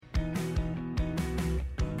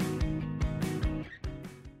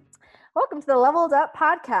Welcome to the Leveled Up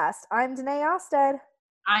Podcast. I'm Danae Osted.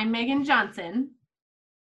 I'm Megan Johnson.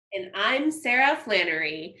 And I'm Sarah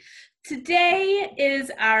Flannery. Today is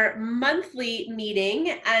our monthly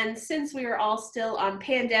meeting, and since we were all still on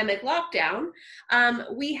pandemic lockdown,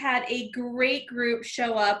 we had a great group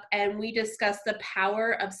show up and we discussed the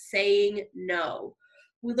power of saying no.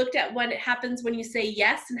 We looked at what happens when you say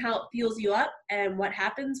yes and how it fuels you up, and what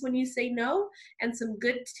happens when you say no, and some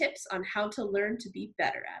good tips on how to learn to be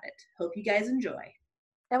better at it. Hope you guys enjoy.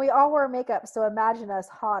 And we all wore makeup, so imagine us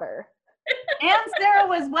hotter. And Sarah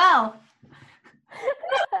was well.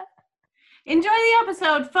 Enjoy the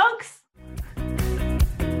episode, folks.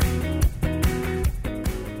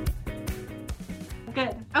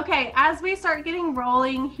 Good. Okay, as we start getting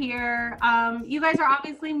rolling here, you guys are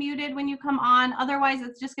obviously muted when you come on. Otherwise,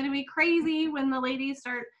 it's just going to be crazy when the ladies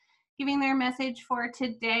start giving their message for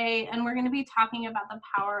today. And we're going to be talking about the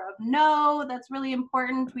power of no. That's really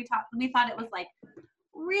important. We thought it was like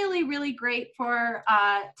really, really great for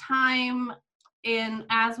time in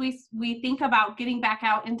as we think about getting back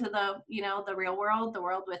out into the real world, the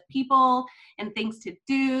world with people and things to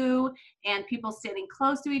do and people standing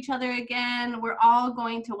close to each other again. We're all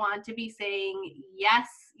going to want to be saying yes,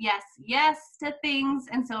 yes, yes to things.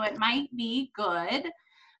 And so it might be good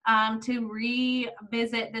to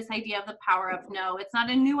revisit this idea of the power of no. It's not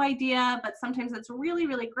a new idea, but sometimes it's really,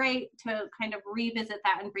 really great to kind of revisit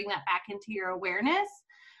that and bring that back into your awareness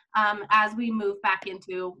as we move back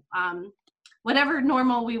into whatever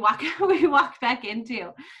normal we walk back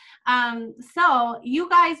into. So you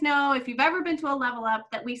guys know, if you've ever been to a level up,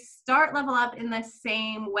 that we start level up in the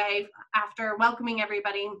same way after welcoming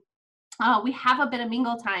everybody. We have a bit of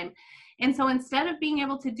mingle time. And so instead of being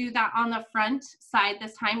able to do that on the front side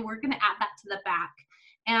this time, we're going to add that to the back.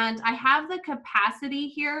 And I have the capacity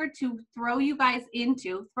here to throw you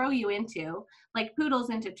into, like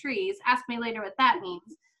poodles into trees. Ask me later what that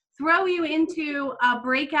means. Throw you into a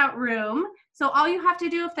breakout room. So all you have to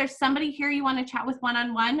do, if there's somebody here you want to chat with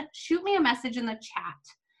one-on-one, shoot me a message in the chat.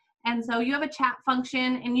 And so you have a chat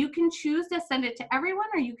function, and you can choose to send it to everyone,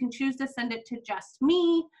 or you can choose to send it to just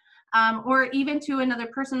me, or even to another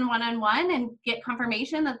person one-on-one and get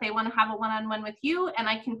confirmation that they want to have a one-on-one with you. And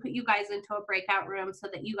I can put you guys into a breakout room so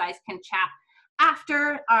that you guys can chat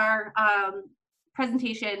after our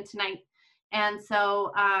presentation tonight. And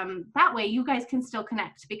so that way you guys can still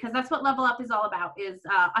connect, because that's what Level Up is all about, is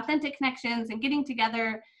authentic connections and getting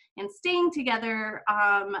together and staying together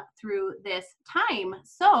through this time.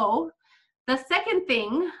 So the second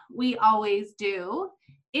thing we always do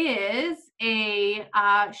is a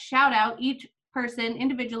shout out. Each person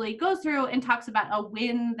individually goes through and talks about a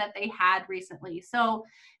win that they had recently. So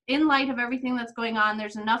in light of everything that's going on,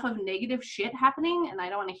 there's enough of negative shit happening, and I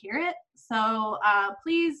don't want to hear it. So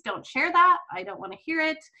please don't share that. I don't want to hear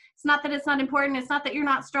it. It's not that it's not important. It's not that you're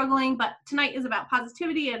not struggling, but tonight is about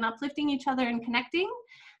positivity and uplifting each other and connecting.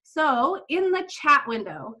 So in the chat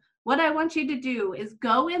window, what I want you to do is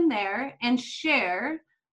go in there and share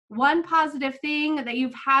one positive thing that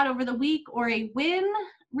you've had over the week, or a win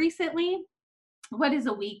recently. What is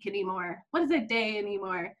a week anymore? What is a day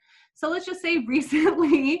anymore? So let's just say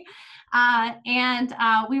recently, and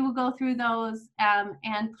we will go through those,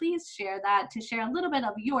 and please share that to share a little bit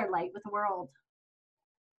of your light with the world.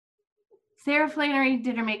 Sarah Flannery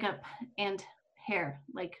did her makeup and hair.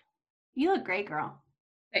 Like, you look great, girl.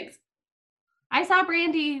 Thanks. I saw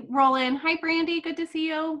Brandy roll in. Hi, Brandy. Good to see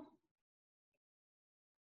you.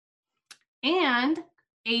 And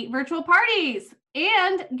 8 virtual parties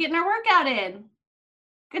and getting our workout in.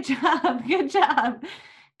 Good job. Good job.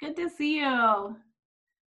 Good to see you. All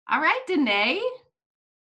right, Danae.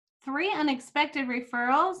 3 unexpected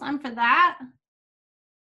referrals. I'm for that.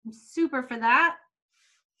 I'm super for that.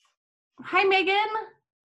 Hi, Megan.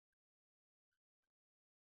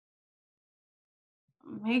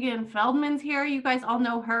 Megan Feldman's here. You guys all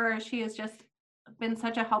know her. She has just been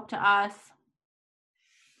such a help to us.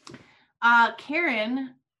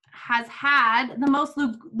 Karen has had the most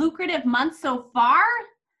lucrative month so far.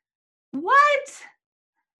 What?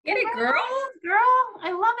 Get it, girl. Girl,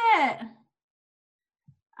 I love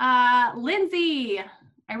it. Lindsay,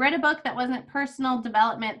 I read a book that wasn't personal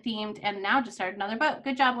development themed and now just started another book.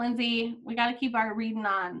 Good job, Lindsay. We got to keep our reading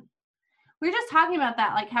on. We were just talking about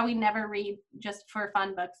that, like how we never read just for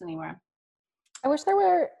fun books anymore. I wish there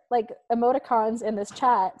were like emoticons in this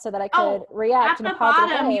chat so that I could react in a positive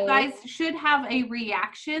way. At the bottom, you guys should have a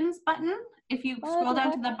reactions button. If you scroll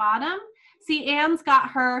down to the bottom, see Anne's got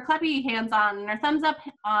her clappy hands on and her thumbs up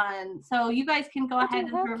on. So you guys can go ahead and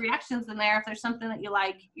throw reactions in there. If there's something that you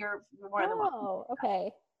like, you're more than welcome. Oh,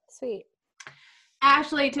 okay. Sweet.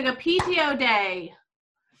 Ashley took a PTO day.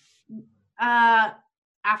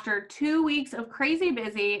 after 2 weeks of crazy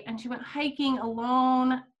busy, and she went hiking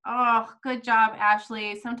alone. Oh, good job,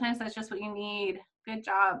 Ashley. Sometimes that's just what you need. Good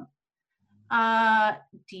job.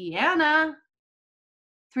 Deanna,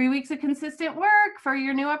 3 weeks of consistent work for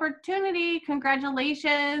your new opportunity.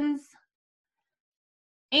 Congratulations.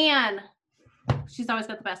 Anne, she's always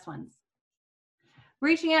got the best ones.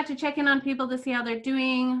 Reaching out to check in on people to see how they're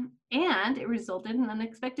doing, and it resulted in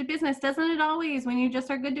unexpected business. Doesn't it always? When you just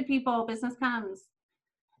are good to people, business comes.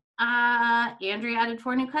 Andrea added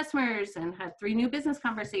 4 new customers and had 3 new business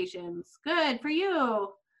conversations. Good for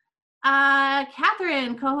you.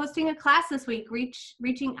 Catherine, co-hosting a class this week,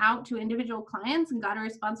 reaching out to individual clients and got a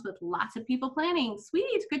response with lots of people planning.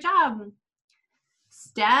 Sweet, good job.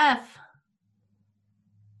 Steph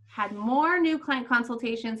had more new client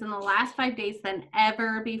consultations in the last 5 days than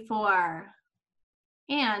ever before.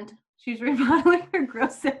 And she's remodeling her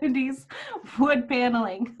gross 70s wood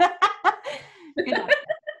paneling. Good job.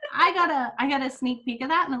 I got a sneak peek of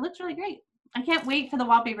that, and it looks really great. I can't wait for the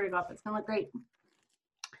wallpaper to go up. It's gonna look great.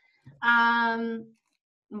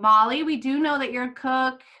 Molly, we do know that you're a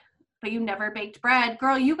cook, but you never baked bread.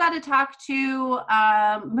 Girl, you got to talk to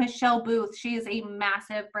Michelle Booth. She is a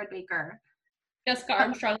massive bread baker. Jessica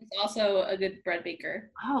Armstrong is also a good bread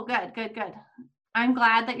baker. Oh, good, good, good. I'm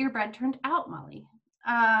glad that your bread turned out, Molly.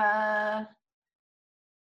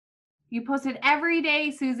 You posted every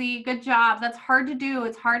day, Susie. Good job. That's hard to do.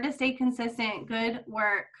 It's hard to stay consistent. Good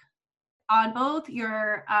work on both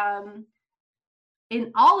your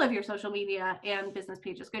in all of your social media and business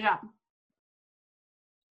pages. Good job.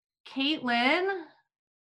 Caitlin,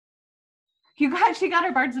 she got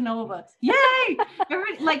her Barnes & Noble books. Yay!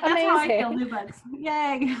 Everybody, like, that's how I feel, new books.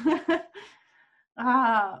 Yay.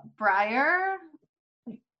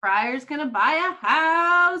 Briar's gonna buy a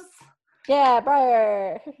house. Yeah,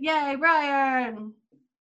 Briar. Yay, Briar.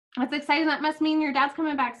 That's exciting. That must mean your dad's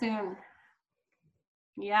coming back soon.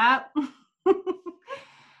 Yep.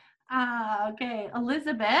 Okay,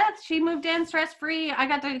 Elizabeth, she moved in stress-free. I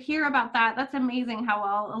got to hear about that. That's amazing how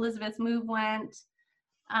well Elizabeth's move went.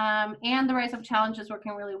 And the Rise Up Challenge is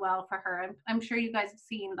working really well for her. I'm sure you guys have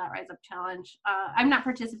seen that Rise Up Challenge. I'm not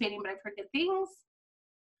participating, but I've heard good things.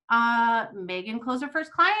 Megan closed her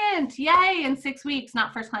first client. Yay, in 6 weeks.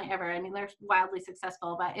 Not first client ever. I mean, they're wildly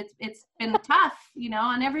successful, but it's been tough,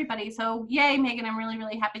 on everybody. So yay, Megan, I'm really,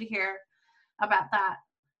 really happy to hear about that.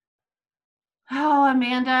 Oh,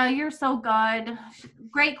 Amanda, you're so good.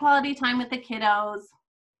 Great quality time with the kiddos.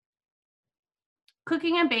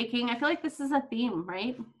 Cooking and baking. I feel like this is a theme,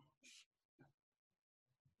 right?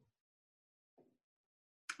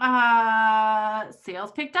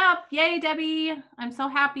 Sales picked up. Yay, Debbie. I'm so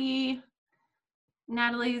happy.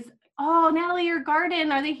 Natalie, your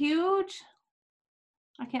garden. Are they huge?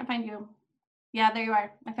 I can't find you. Yeah, there you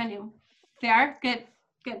are. I found you. They are? Good,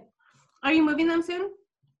 good. Are you moving them soon?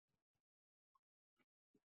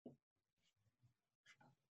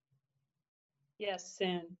 Yes,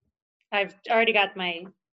 soon. I've already got my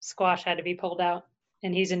squash had to be pulled out,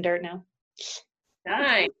 and he's in dirt now.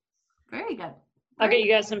 Nice. Very good. I'll get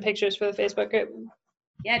you guys some pictures for the Facebook group.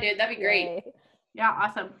 Yeah, dude, that'd be great. Yay. Yeah,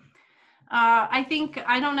 awesome.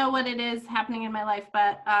 I don't know what it is happening in my life,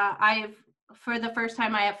 but for the first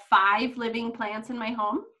time, I have 5 living plants in my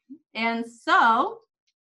home. And so,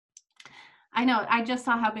 I know, I just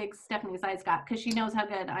saw how big Stephanie's eyes got because she knows how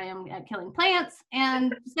good I am at killing plants.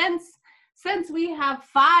 And since we have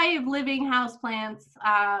 5 living house plants,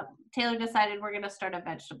 Taylor decided we're going to start a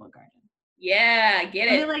vegetable garden. Yeah, get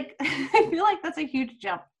it. I feel like that's a huge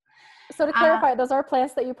jump. So to clarify, those are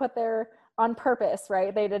plants that you put there on purpose,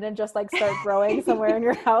 right? They didn't just start growing somewhere in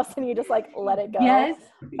your house and you just let it go. Yes.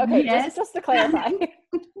 Okay, yes. Just to clarify.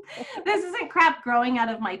 This isn't crap growing out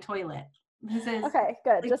of my toilet. This is okay,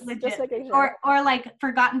 good. Just making sure. Or like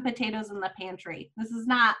forgotten potatoes in the pantry. This is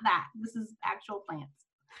not that. This is actual plants.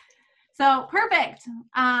 So perfect.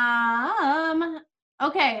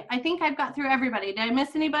 Okay, I think I've got through everybody. Did I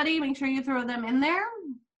miss anybody? Make sure you throw them in there.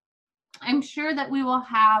 I'm sure that we will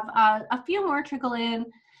have a few more trickle in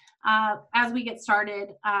as we get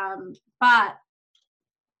started. But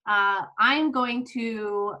I'm going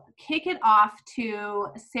to kick it off to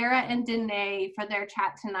Sarah and Danae for their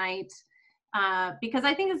chat tonight because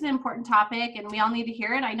I think it's an important topic and we all need to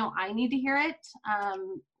hear it. I know I need to hear it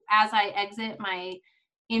as I exit my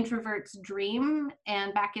introvert's dream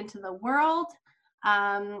and back into the world.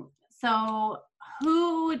 So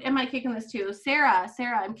who am I kicking this to? Sarah,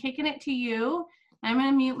 I'm kicking it to you. I'm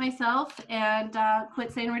going to mute myself and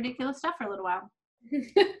quit saying ridiculous stuff for a little while.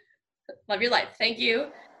 Love your life. Thank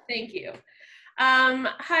you.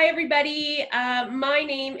 Hi, everybody. My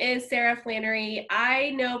name is Sarah Flannery.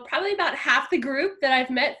 I know probably about half the group that I've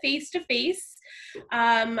met face to face.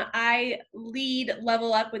 I lead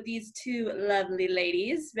Level Up with these two lovely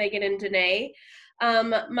ladies, Megan and Danae.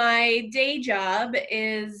 My day job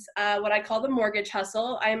is what I call the mortgage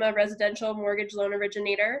hustle. I'm a residential mortgage loan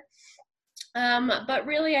originator. But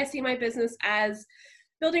really, I see my business as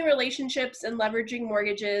building relationships and leveraging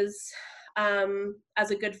mortgages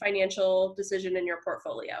as a good financial decision in your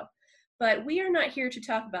portfolio. But we are not here to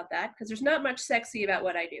talk about that because there's not much sexy about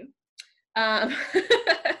what I do.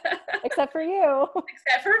 Except for you.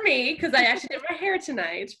 Except for me, because I actually did my hair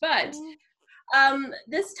tonight. But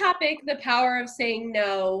this topic, the power of saying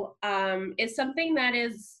no, is something that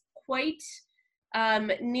is quite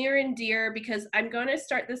near and dear, because I'm going to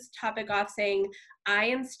start this topic off saying I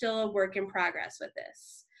am still a work in progress with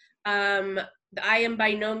this. I am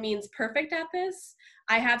by no means perfect at this.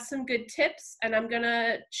 I have some good tips, and I'm going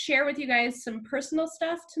to share with you guys some personal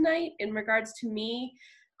stuff tonight in regards to me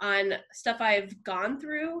on stuff I've gone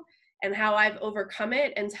through and how I've overcome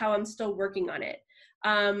it and how I'm still working on it.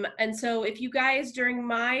 And so if you guys, during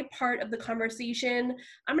my part of the conversation,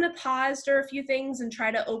 I'm going to pause for a few things and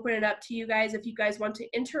try to open it up to you guys. If you guys want to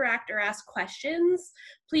interact or ask questions,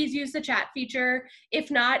 please use the chat feature. If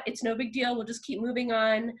not, it's no big deal. We'll just keep moving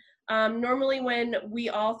on. Normally when we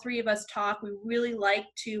all three of us talk, we really like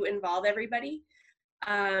to involve everybody.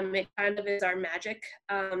 It kind of is our magic.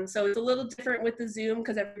 So it's a little different with the Zoom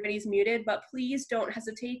because everybody's muted, but please don't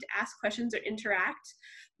hesitate to ask questions or interact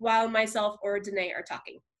while myself or Danae are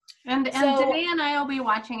talking. And Danae and I will be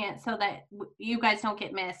watching it so that you guys don't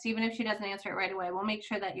get missed. Even if she doesn't answer it right away, we'll make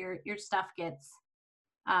sure that your stuff gets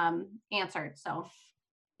answered. So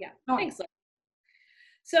yeah, thanks.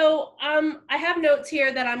 So I have notes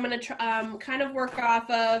here that I'm going to kind of work off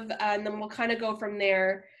of, and then we'll kind of go from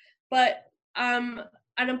there. But an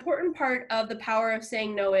important part of the power of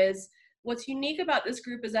saying no is what's unique about this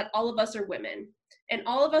group is that all of us are women. And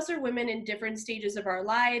all of us are women in different stages of our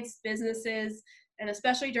lives, businesses, and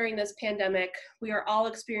especially during this pandemic, we are all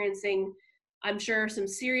experiencing, I'm sure, some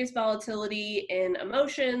serious volatility in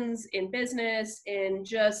emotions, in business, in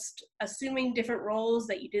just assuming different roles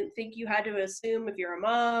that you didn't think you had to assume if you're a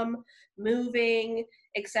mom, moving,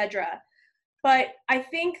 etc. But I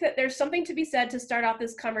think that there's something to be said to start off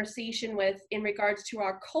this conversation with in regards to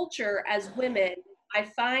our culture as women. I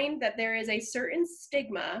find that there is a certain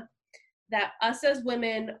stigma that us as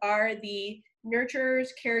women are the nurturers,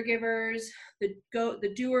 caregivers,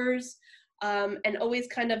 the doers, and always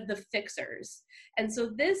kind of the fixers. And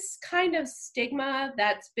so this kind of stigma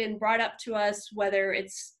that's been brought up to us, whether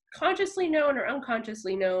it's consciously known or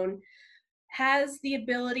unconsciously known, has the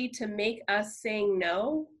ability to make us saying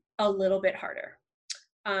no a little bit harder.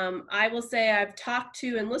 I will say I've talked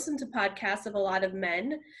to and listened to podcasts of a lot of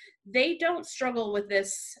men. They don't struggle with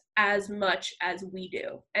this as much as we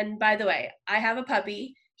do. And by the way, I have a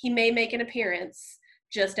puppy. He may make an appearance,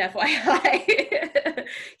 just FYI.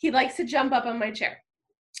 He likes to jump up on my chair.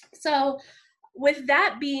 So with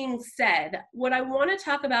that being said, what I want to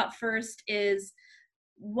talk about first is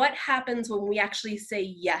what happens when we actually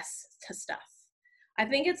say yes to stuff. I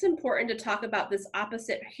think it's important to talk about this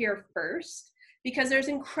opposite here first, because there's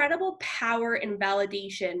incredible power and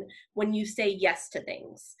validation when you say yes to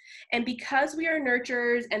things. And because we are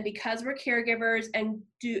nurturers and because we're caregivers and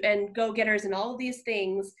go-getters and all of these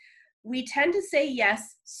things, we tend to say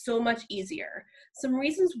yes so much easier. Some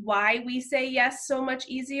reasons why we say yes so much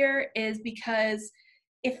easier is because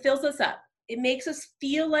it fills us up. It makes us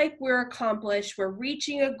feel like we're accomplished, we're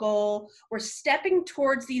reaching a goal, we're stepping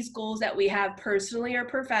towards these goals that we have personally or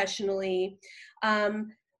professionally.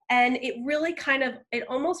 And it really kind of, it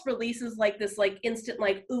almost releases like this like instant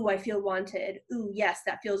like, ooh, I feel wanted. Ooh, yes,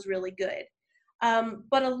 that feels really good.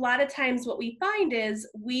 But a lot of times what we find is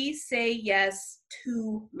we say yes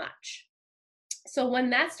too much. So when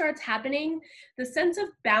that starts happening, the sense of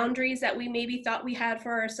boundaries that we maybe thought we had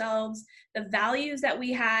for ourselves, the values that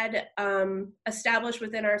we had established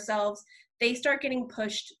within ourselves, they start getting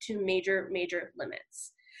pushed to major, major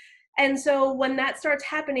limits. And so when that starts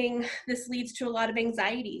happening, this leads to a lot of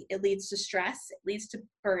anxiety. It leads to stress. It leads to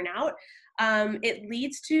burnout. It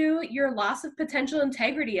leads to your loss of potential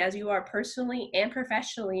integrity as you are personally and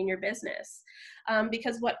professionally in your business.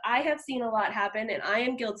 Because what I have seen a lot happen, and I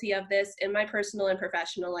am guilty of this in my personal and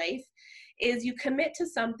professional life, is you commit to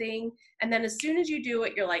something, and then as soon as you do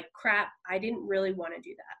it, you're like, crap, I didn't really want to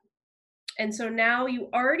do that. And so now you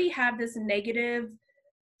already have this negative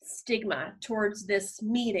stigma towards this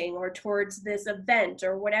meeting or towards this event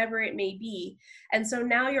or whatever it may be. And so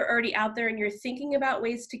now you're already out there and you're thinking about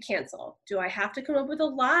ways to cancel. Do I have to come up with a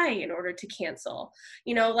lie in order to cancel?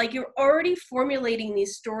 You know, like you're already formulating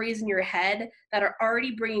these stories in your head that are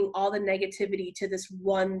already bringing all the negativity to this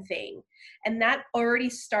one thing. And that already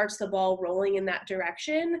starts the ball rolling in that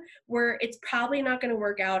direction where it's probably not going to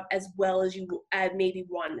work out as well as you maybe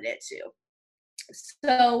wanted it to.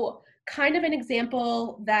 So kind of an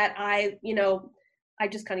example that I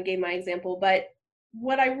just kind of gave my example, but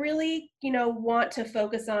what I really, want to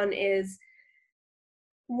focus on is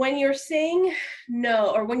when you're saying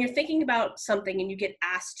no, or when you're thinking about something and you get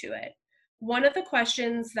asked to it, one of the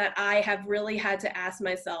questions that I have really had to ask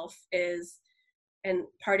myself is, and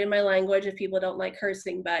pardon my language if people don't like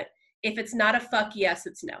cursing, but if it's not a fuck yes,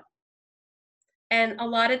 it's no. And a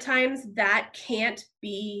lot of times that can't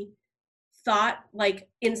be thought like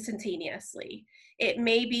instantaneously. It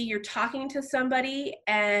may be you're talking to somebody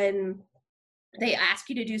and they ask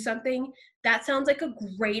you to do something. That sounds like a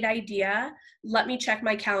great idea. Let me check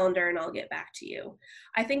my calendar and I'll get back to you.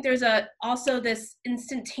 I think there's also this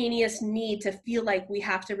instantaneous need to feel like we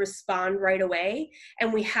have to respond right away,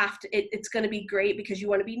 and we have to, it's going to be great because you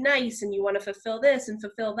want to be nice and you want to fulfill this and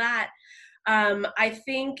fulfill that. I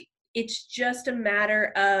think it's just a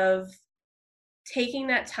matter of taking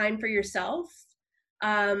that time for yourself,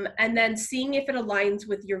 and then seeing if it aligns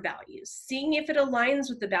with your values, seeing if it aligns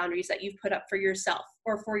with the boundaries that you've put up for yourself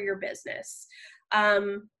or for your business.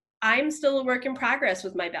 I'm still a work in progress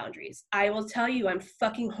with my boundaries. I will tell you, I'm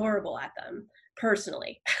fucking horrible at them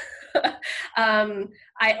personally.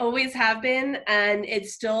 I always have been, and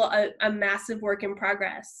it's still a massive work in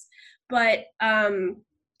progress. But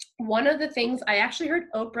one of the things, I actually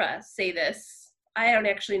heard Oprah say this, I don't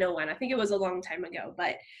actually know when, I think it was a long time ago,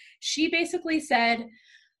 but she basically said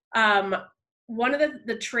one of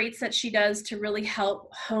the traits that she does to really help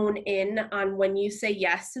hone in on when you say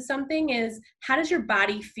yes to something is, how does your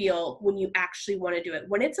body feel when you actually want to do it?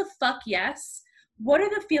 When it's a fuck yes, what are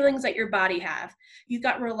the feelings that your body have? You've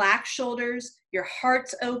got relaxed shoulders, your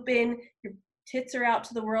heart's open, your tits are out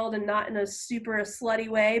to the world, and not in a super slutty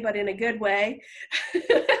way, but in a good way.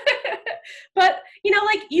 But,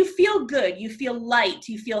 like you feel good, you feel light,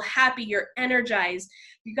 you feel happy, you're energized,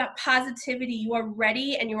 you've got positivity, you are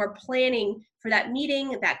ready, and you are planning for that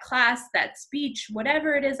meeting, that class, that speech,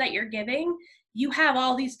 whatever it is that you're giving. You have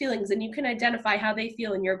all these feelings and you can identify how they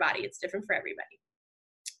feel in your body. It's different for everybody.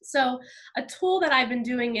 So a tool that I've been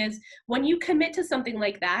doing is, when you commit to something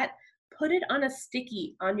like that, put it on a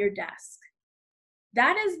sticky on your desk.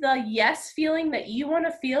 That is the yes feeling that you want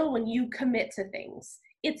to feel when you commit to things.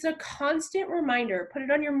 It's a constant reminder. Put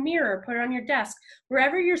it on your mirror, put it on your desk,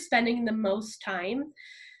 wherever you're spending the most time.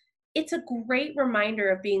 It's a great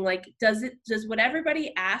reminder of being like, does what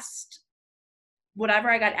everybody asked,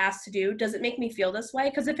 whatever I got asked to do, does it make me feel this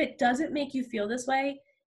way? Because if it doesn't make you feel this way,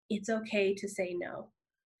 it's okay to say no.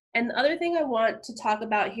 And the other thing I want to talk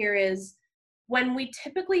about here is, when we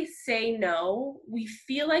typically say no, we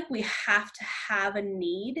feel like we have to have a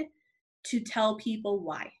need to tell people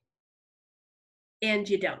why. And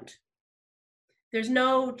you don't. There's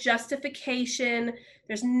no justification.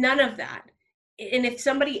 There's none of that. And if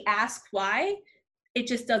somebody asks why, it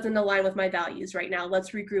just doesn't align with my values right now.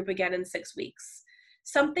 Let's regroup again in 6 weeks.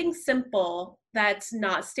 Something simple that's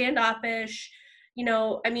not standoffish.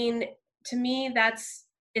 To me,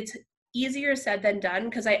 it's easier said than done,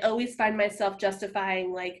 because I always find myself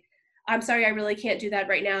justifying, like, I'm sorry, I really can't do that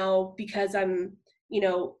right now because I'm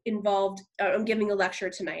involved, I'm giving a lecture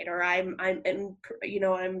tonight, or I'm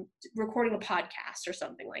recording a podcast or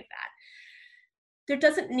something like that. There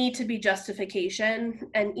doesn't need to be justification.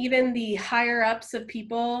 And even the higher ups of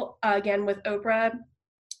people, again, with Oprah,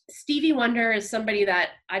 Stevie Wonder is somebody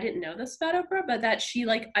that I didn't know this about Oprah, but that she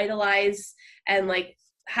idolized and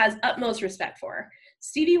has utmost respect for.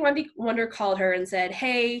 Stevie Wonder called her and said,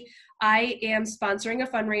 hey, I am sponsoring a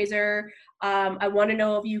fundraiser. I want to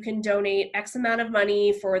know if you can donate X amount of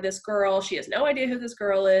money for this girl. She has no idea who this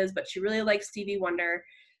girl is, but she really likes Stevie Wonder.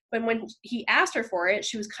 But when he asked her for it,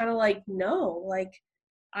 she was kind of like, no,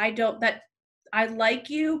 I like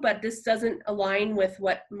you, but this doesn't align with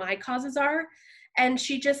what my causes are. And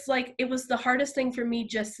she just it was the hardest thing for me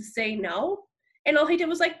just to say no. And all he did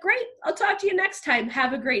was great, I'll talk to you next time.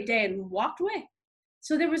 Have a great day, and walked away.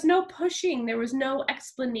 So there was no pushing, there was no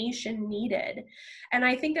explanation needed. And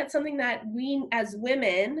I think that's something that we as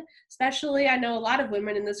women, especially I know a lot of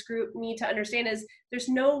women in this group, need to understand is there's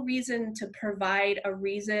no reason to provide a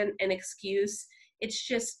reason, an excuse. It's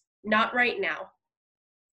just not right now.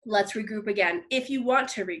 Let's regroup again, if you want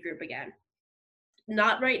to regroup again.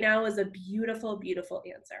 Not right now is a beautiful, beautiful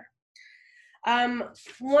answer.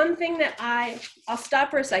 One thing that I'll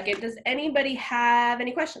stop for a second. Does anybody have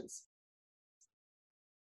any questions?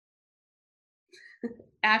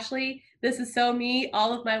 Ashley, this is so me,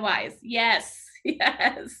 all of my whys. Yes,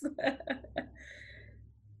 yes.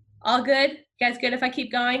 All good? You guys good if I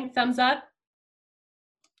keep going? Thumbs up?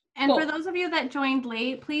 And Cool. for those of you that joined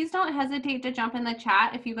late, please don't hesitate to jump in the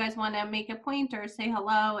chat if you guys want to make a point or say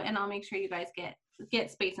hello, and I'll make sure you guys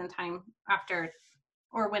get space and time after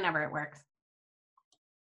or whenever it works.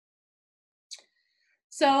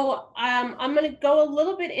 So I'm going to go a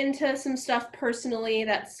little bit into some stuff personally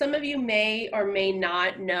that some of you may or may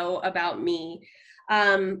not know about me.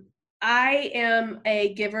 I am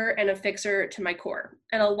a giver and a fixer to my core.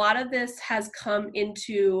 And a lot of this has come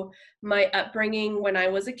into my upbringing when I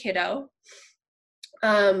was a kiddo.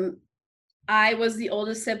 I was the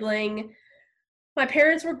oldest sibling. My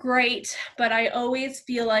parents were great, but I always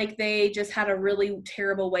feel like they just had a really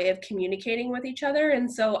terrible way of communicating with each other.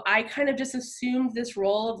 And so I kind of just assumed this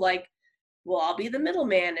role of like, well, I'll be the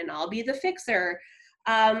middleman and I'll be the fixer.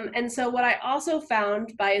 And so what I also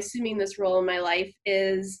found by assuming this role in my life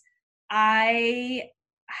is I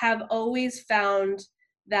have always found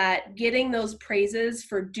that getting those praises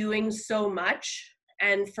for doing so much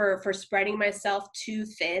and for spreading myself too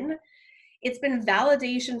thin, it's been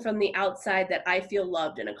validation from the outside that I feel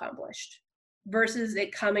loved and accomplished versus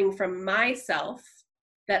it coming from myself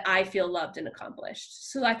that I feel loved and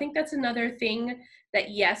accomplished. So I think that's another thing that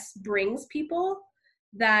yes brings people,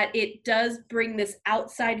 that it does bring this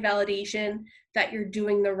outside validation that you're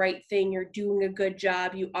doing the right thing, you're doing a good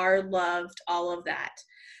job, you are loved, all of that.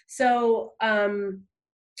 So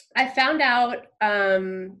I found out,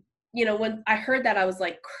 when I heard that, I was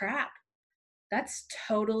like, crap, that's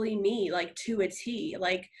totally me, like to a T.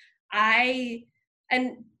 Like I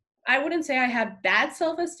wouldn't say I have bad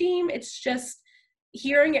self-esteem. It's just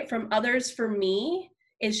hearing it from others for me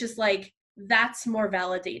is just like, that's more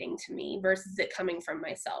validating to me versus it coming from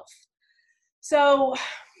myself. So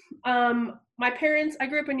my parents, I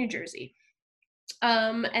grew up in New Jersey.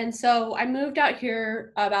 And so I moved out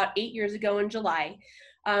here about 8 years ago in July.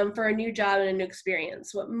 For a new job and a new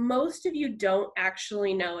experience. What most of you don't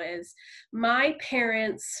actually know is my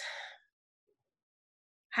parents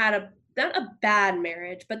had not a bad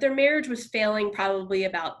marriage, but their marriage was failing probably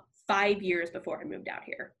about 5 years before I moved out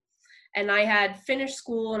here. And I had finished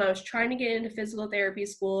school and I was trying to get into physical therapy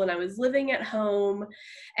school and I was living at home.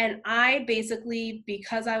 And I basically,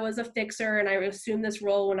 because I was a fixer and I assumed this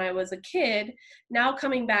role when I was a kid, now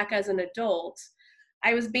coming back as an adult,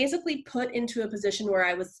 I was basically put into a position where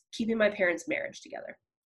I was keeping my parents' marriage together.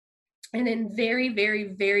 And in very,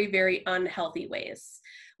 very, very, very unhealthy ways,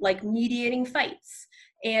 like mediating fights.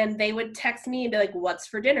 And they would text me and be like, what's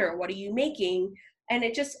for dinner? What are you making? And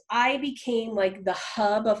I became like the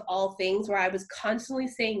hub of all things where I was constantly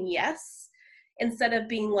saying yes, instead of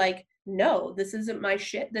being like, no, this isn't my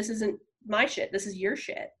shit. This isn't my shit. This is your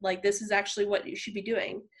shit. Like, this is actually what you should be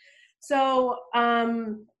doing. So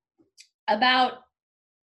about,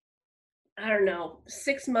 I don't know,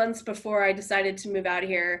 6 months before I decided to move out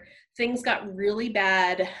here, things got really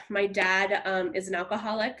bad. My dad is an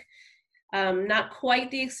alcoholic. Not quite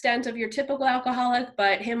the extent of your typical alcoholic,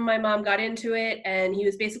 but him and my mom got into it and he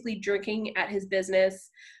was basically drinking at his business.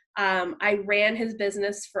 I ran his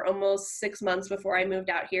business for almost 6 months before I moved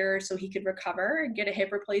out here so he could recover and get a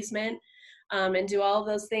hip replacement and do all of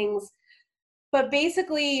those things. But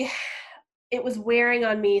basically, it was wearing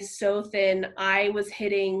on me so thin. I was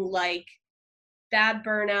hitting like bad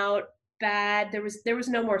burnout, there was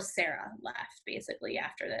no more Sarah left basically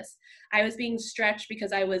after this. I was being stretched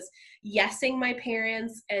because I was yesing my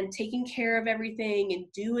parents and taking care of everything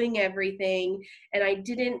and doing everything. And I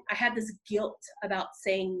had this guilt about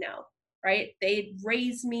saying no, right? They'd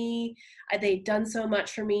raised me, they'd done so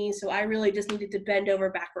much for me. So I really just needed to bend over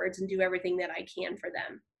backwards and do everything that I can for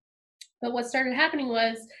them. But what started happening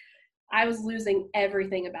was I was losing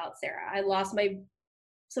everything about Sarah. I lost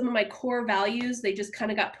some of my core values. They just kind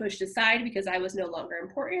of got pushed aside because I was no longer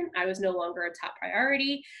important. I was no longer a top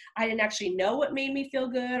priority. I didn't actually know what made me feel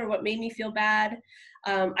good or what made me feel bad.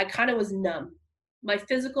 I kind of was numb. My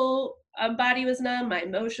physical body was numb. My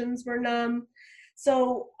emotions were numb.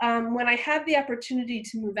 So when I had the opportunity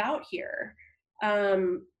to move out here, I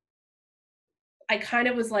kind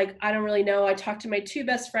of was like, I don't really know. I talked to my two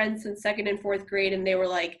best friends since 2nd and 4th grade, and they were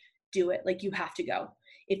like, do it. Like, you have to go.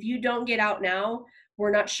 If you don't get out now,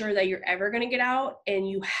 we're not sure that you're ever going to get out, and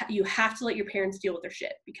you have to let your parents deal with their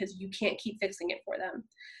shit because you can't keep fixing it for them.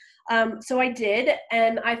 So I did,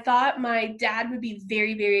 and I thought my dad would be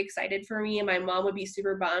very, very excited for me and my mom would be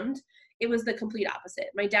super bummed it was the complete opposite.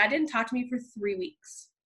 My dad didn't talk to me for 3 weeks.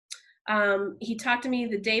 He talked to me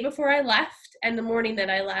the day before I left and the morning that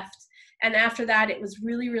I left. And after that, it was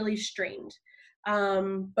really, really strained.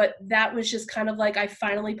 But that was just kind of like, I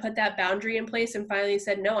finally put that boundary in place and finally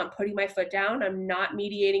said, no, I'm putting my foot down. I'm not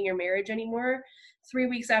mediating your marriage anymore. 3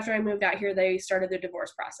 weeks after I moved out here, they started the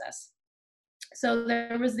divorce process. So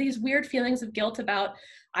there was these weird feelings of guilt about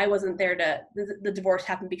I wasn't there the divorce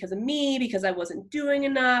happened because of me, because I wasn't doing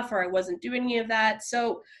enough, or I wasn't doing any of that.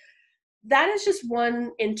 So that is just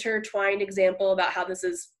one intertwined example about how this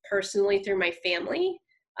is personally through my family,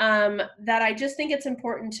 that I just think it's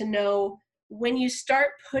important to know when you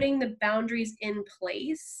start putting the boundaries in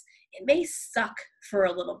place, it may suck for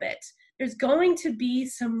a little bit. There's going to be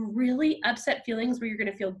some really upset feelings where you're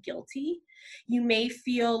going to feel guilty. You may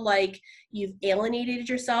feel like you've alienated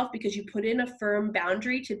yourself because you put in a firm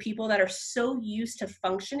boundary to people that are so used to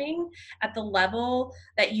functioning at the level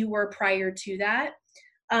that you were prior to that.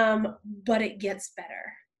 But it gets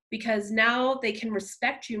better because now they can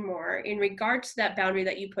respect you more in regards to that boundary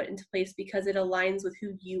that you put into place because it aligns with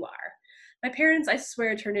who you are. My parents, I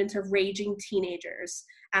swear, turned into raging teenagers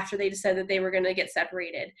after they decided that they were going to get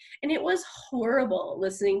separated. And it was horrible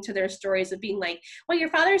listening to their stories of being like, well, your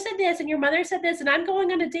father said this and your mother said this and I'm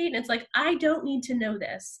going on a date. And it's like, I don't need to know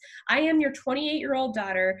this. I am your 28-year-old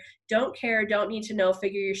daughter. Don't care. Don't need to know.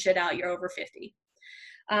 Figure your shit out. You're over 50.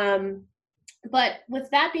 But with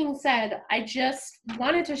that being said, I just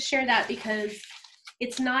wanted to share that because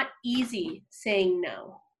it's not easy saying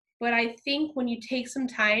no. But I think when you take some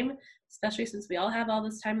time, especially since we all have all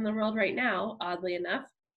this time in the world right now, oddly enough,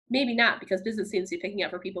 maybe not because business seems to be picking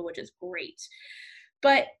up for people, which is great.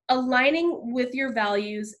 But aligning with your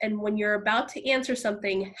values and when you're about to answer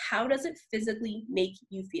something, how does it physically make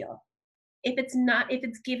you feel? If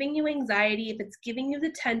it's giving you anxiety, if it's giving you the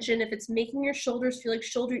tension, if it's making your shoulders feel like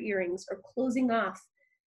shoulder earrings or closing off,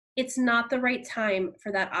 it's not the right time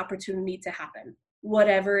for that opportunity to happen.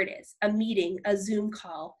 Whatever it is, a meeting, a Zoom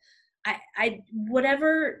call,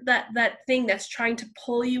 whatever that thing that's trying to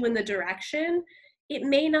pull you in the direction,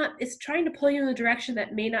 it's trying to pull you in the direction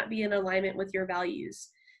that may not be in alignment with your values.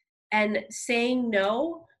 And saying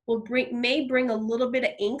no may bring a little bit of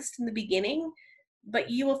angst in the beginning, but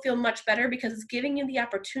you will feel much better because it's giving you the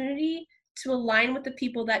opportunity to align with the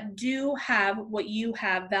people that do have what you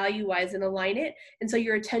have value-wise and align it. And so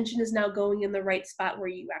your attention is now going in the right spot where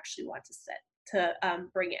you actually want to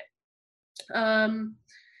bring it.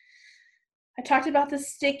 I talked about the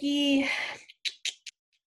sticky. I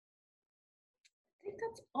think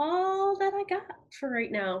that's all that I got for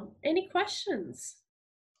right now. Any questions?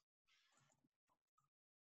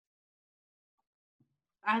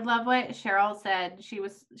 I love what Cheryl said. She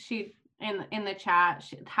in the chat,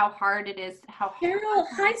 how hard it is. Cheryl,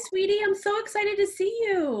 hi sweetie. I'm so excited to see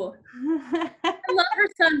you. I love her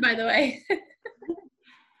son, by the way.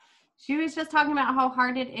 She was just talking about how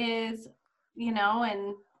hard it is,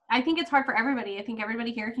 and I think it's hard for everybody. I think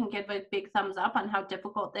everybody here can give a big thumbs up on how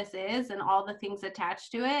difficult this is and all the things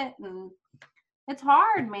attached to it. And it's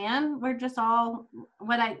hard, man. We're just all,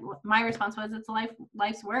 my response was, it's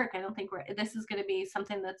life's work. I don't think this is going to be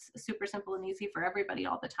something that's super simple and easy for everybody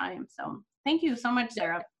all the time. So thank you so much,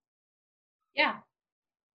 Sarah. Yeah.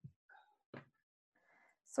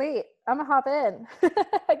 Sweet. I'm gonna hop in.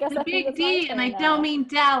 I guess the Big D, and I don't mean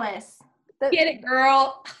Dallas. Get it,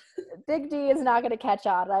 girl. Big D is not going to catch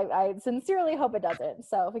on. I sincerely hope it doesn't.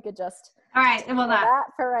 So if we could just all right, well that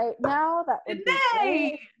for right now, that would be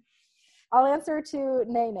great. I'll answer to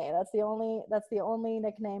Nay Nay. That's the only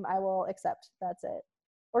nickname I will accept. That's it.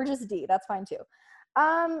 Or just D. That's fine too.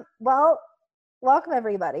 Well, welcome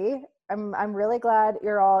everybody. I'm really glad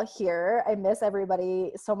you're all here. I miss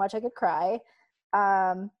everybody so much I could cry.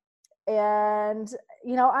 And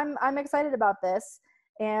I'm excited about this.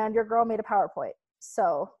 And your girl made a PowerPoint.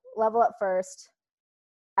 So level up first,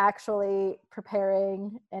 actually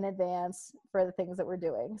preparing in advance for the things that we're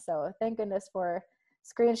doing. So thank goodness for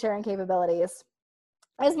screen sharing capabilities.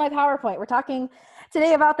 As my PowerPoint, we're talking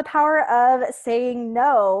today about the power of saying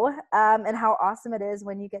no, and how awesome it is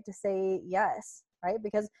when you get to say yes, right?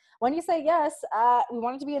 Because when you say yes, we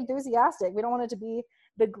want it to be enthusiastic. We don't want it to be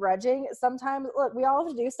begrudging. Sometimes, look, we all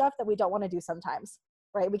have to do stuff that we don't want to do sometimes.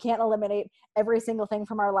 Right? We can't eliminate every single thing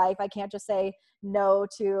from our life. I can't just say no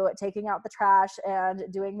to taking out the trash and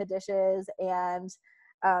doing the dishes and,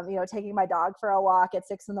 taking my dog for a walk at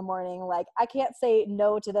 6 a.m. Like, I can't say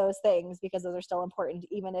no to those things because those are still important,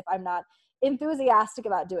 even if I'm not enthusiastic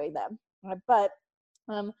about doing them. But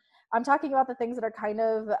I'm talking about the things that are kind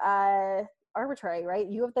of arbitrary, right?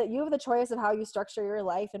 You have the choice of how you structure your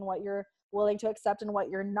life and what you're willing to accept and what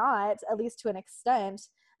you're not, at least to an extent.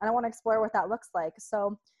 And I want to explore what that looks like.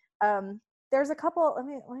 So there's a couple, let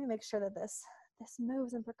me make sure that this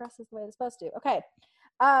moves and progresses the way it's supposed to. Okay.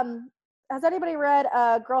 Has anybody read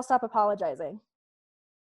Girl Stop Apologizing?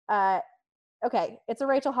 Okay, it's a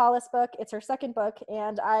Rachel Hollis book. It's her second book,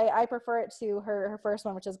 and I prefer it to her first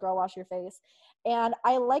one, which is Girl Wash Your Face. And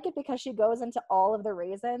I like it because she goes into all of the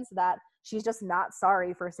reasons that she's just not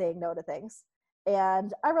sorry for saying no to things.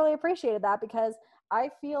 And I really appreciated that because I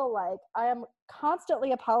feel like I am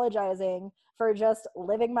constantly apologizing for just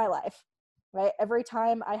living my life, right? Every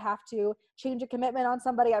time I have to change a commitment on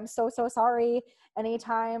somebody, I'm so sorry.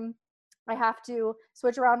 Anytime I have to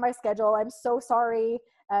switch around my schedule, I'm so sorry.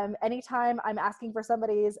 Anytime I'm asking for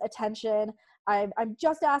somebody's attention, I'm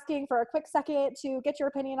just asking for a quick second to get your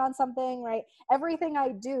opinion on something, right? Everything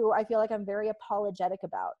I do, I feel like I'm very apologetic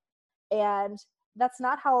about. And that's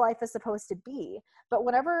not how life is supposed to be. But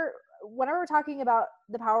whenever we're talking about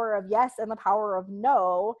the power of yes and the power of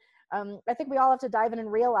no, I think we all have to dive in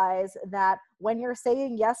and realize that when you're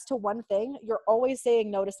saying yes to one thing, you're always saying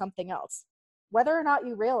no to something else, whether or not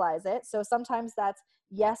you realize it. So sometimes that's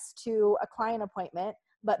yes to a client appointment,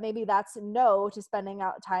 but maybe that's no to spending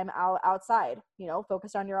time outside,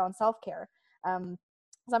 focused on your own self-care.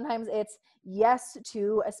 Sometimes it's yes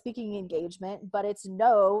to a speaking engagement, but it's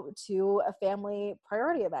no to a family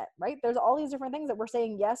priority event, right? There's all these different things that we're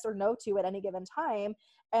saying yes or no to at any given time.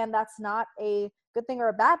 And that's not a good thing or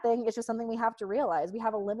a bad thing. It's just something we have to realize. We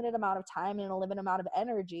have a limited amount of time and a limited amount of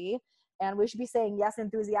energy, and we should be saying yes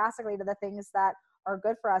enthusiastically to the things that are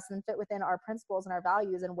good for us and fit within our principles and our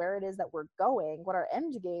values and where it is that we're going, what our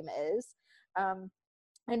end game is,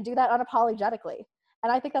 and do that unapologetically.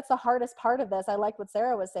 And I think that's the hardest part of this. I like what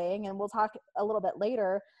Sarah was saying, and we'll talk a little bit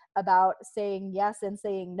later about saying yes and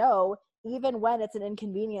saying no, even when it's an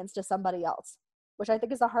inconvenience to somebody else, which I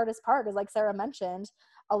think is the hardest part. Is like Sarah mentioned,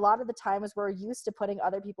 a lot of the times we're used to putting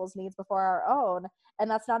other people's needs before our own, and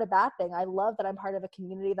that's not a bad thing. I love that I'm part of a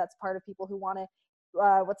community that's part of people who want to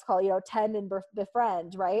what's called, tend and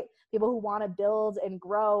befriend, right? People who want to build and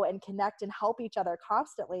grow and connect and help each other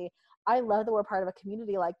constantly. I love that we're part of a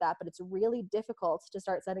community like that, but it's really difficult to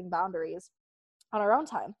start setting boundaries on our own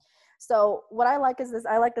time. So what I like is this,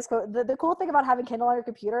 I like this quote. The cool thing about having Kindle on your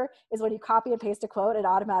computer is when you copy and paste a quote, it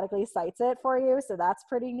automatically cites it for you. So that's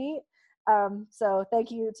pretty neat. So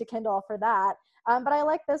thank you to Kindle for that. But I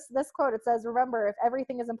like this quote. It says, remember, if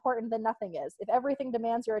everything is important, then nothing is. If everything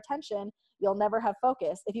demands your attention, you'll never have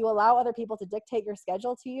focus. If you allow other people to dictate your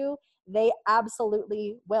schedule to you, they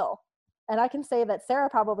absolutely will. And I can say that Sarah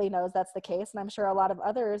probably knows that's the case, and I'm sure a lot of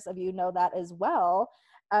others of you know that as well.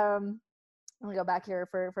 Let me go back here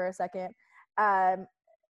for a second.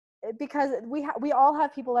 Because we all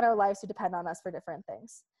have people in our lives who depend on us for different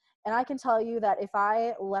things. And I can tell you that if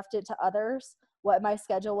I left it to others what my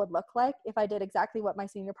schedule would look like, if I did exactly what my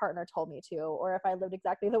senior partner told me to, or if I lived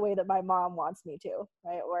exactly the way that my mom wants me to,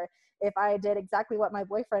 right? Or if I did exactly what my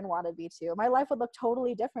boyfriend wanted me to, my life would look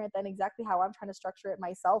totally different than exactly how I'm trying to structure it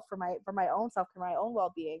myself for my own self, for my own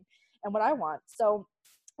well-being and what I want. So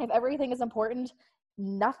if everything is important,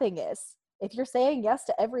 nothing is. If you're saying yes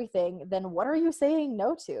to everything, then what are you saying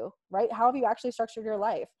no to, right? How have you actually structured your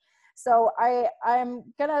life? So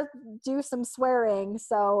I'm gonna do some swearing.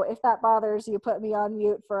 So if that bothers you, put me on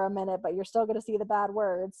mute for a minute, but you're still gonna see the bad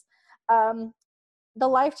words. The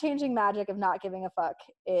Life-Changing Magic of Not Giving a Fuck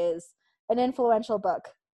is an influential book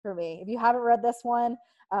for me. If you haven't read this one,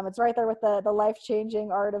 it's right there with the Life-Changing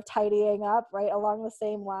Art of Tidying Up, right along the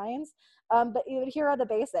same lines. But here are the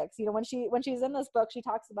basics. When she's in this book, she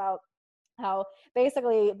talks about how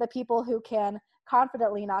basically the people who can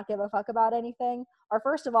confidently not give a fuck about anything are,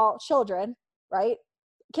 first of all, children, right?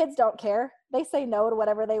 Kids don't care. They say no to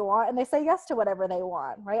whatever they want and they say yes to whatever they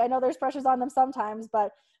want, right? I know there's pressures on them sometimes,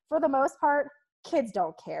 but for the most part, kids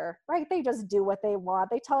don't care, right? They just do what they want.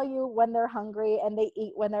 They tell you when they're hungry and they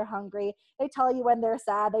eat when they're hungry. They tell you when they're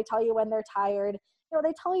sad. They tell you when they're tired.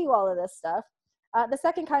 They tell you all of this stuff. The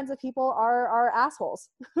second kinds of people are assholes,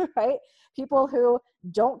 right? People who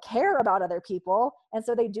don't care about other people, and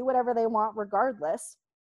so they do whatever they want regardless.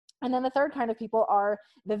 And then the third kind of people are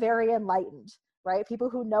the very enlightened, right? People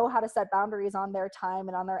who know how to set boundaries on their time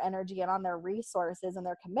and on their energy and on their resources and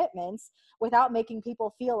their commitments without making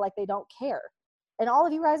people feel like they don't care. And all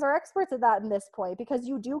of you guys are experts at that in this point because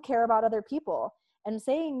you do care about other people. And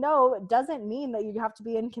saying no doesn't mean that you have to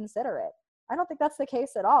be inconsiderate. I don't think that's the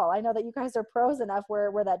case at all. I know that you guys are pros enough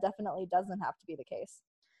where that definitely doesn't have to be the case.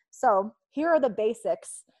 So here are the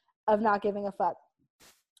basics of not giving a fuck,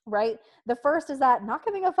 right? The first is that not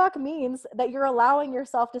giving a fuck means that you're allowing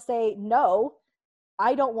yourself to say, no,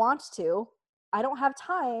 I don't want to, I don't have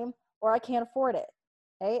time, or I can't afford it.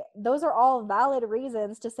 Okay? Those are all valid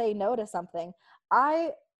reasons to say no to something.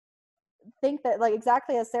 I think that, like,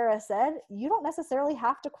 exactly as Sarah said, you don't necessarily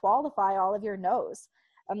have to qualify all of your no's.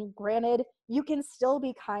 Granted, you can still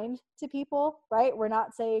be kind to people, right? We're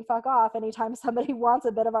not saying fuck off anytime somebody wants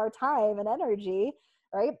a bit of our time and energy,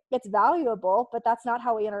 right? It's valuable, but that's not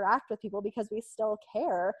how we interact with people, because we still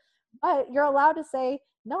care. But you're allowed to say,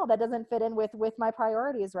 no, that doesn't fit in with my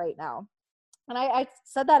priorities right now. And I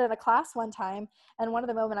said that in a class one time, and one of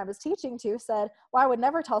the women I was teaching to said, well, I would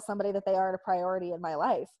never tell somebody that they aren't a priority in my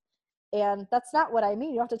life. And that's not what I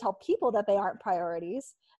mean. You don't have to tell people that they aren't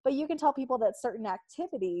priorities, but you can tell people that certain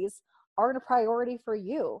activities aren't a priority for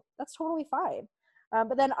you. That's totally fine.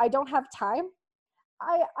 But then I don't have time.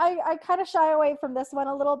 I kind of shy away from this one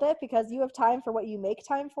a little bit, because you have time for what you make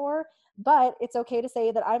time for, but it's okay to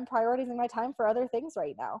say that I'm prioritizing my time for other things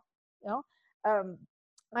right now. You know,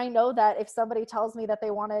 I know that if somebody tells me that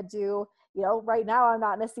they want to do, right now I'm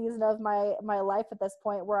not in a season of my life at this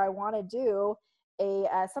point where I want to do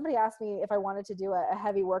somebody asked me if I wanted to do a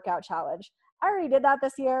heavy workout challenge. I already did that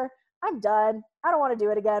this year. I'm done. I don't want to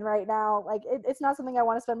do it again right now. Like, it's not something I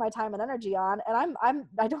want to spend my time and energy on. And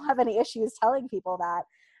I don't have any issues telling people that.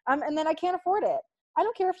 And then I can't afford it. I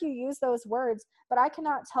don't care if you use those words, but I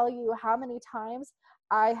cannot tell you how many times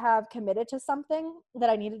I have committed to something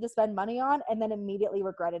that I needed to spend money on and then immediately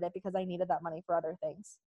regretted it because I needed that money for other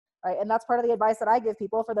things. Right. And that's part of the advice that I give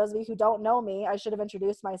people. For those of you who don't know me, I should have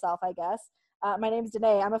introduced myself, I guess. My name's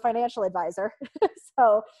Danae. I'm a financial advisor.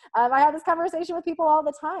 So I have this conversation with people all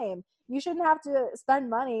the time. You shouldn't have to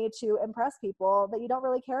spend money to impress people that you don't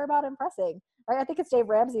really care about impressing. Right? I think it's Dave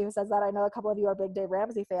Ramsey who says that. I know a couple of you are big Dave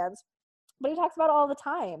Ramsey fans, but he talks about it all the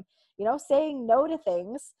time. Saying no to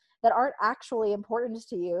things that aren't actually important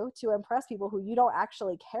to you to impress people who you don't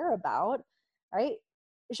actually care about, right?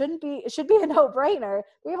 It should be a no-brainer.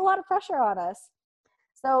 We have a lot of pressure on us.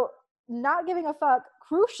 So not giving a fuck,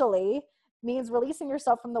 crucially, means releasing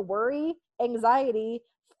yourself from the worry, anxiety,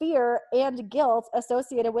 fear, and guilt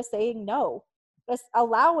associated with saying no. It's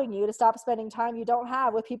allowing you to stop spending time you don't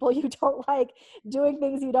have with people you don't like, doing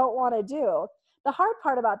things you don't want to do. The hard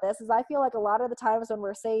part about this is I feel like a lot of the times when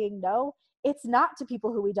we're saying no, it's not to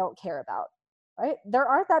people who we don't care about, right? There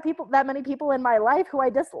aren't that many people in my life who I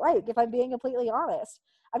dislike, if I'm being completely honest.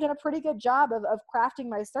 I've done a pretty good job of crafting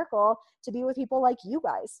my circle to be with people like you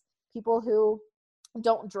guys, people who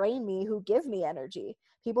don't drain me, who give me energy,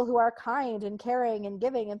 people who are kind and caring and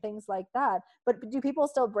giving and things like that. But do people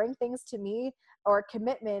still bring things to me, or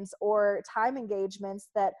commitments or time engagements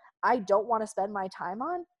that I don't want to spend my time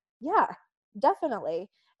on? Yeah, definitely.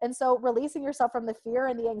 And so releasing yourself from the fear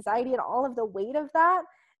and the anxiety and all of the weight of that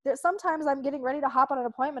sometimes I'm getting ready to hop on an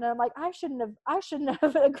appointment and I'm like, I shouldn't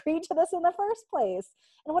have agreed to this in the first place.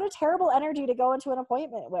 And what a terrible energy to go into an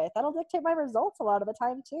appointment with. That'll dictate my results a lot of the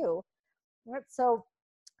time too. Right? So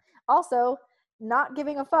also, not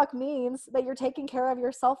giving a fuck means that you're taking care of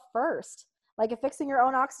yourself first, like fixing your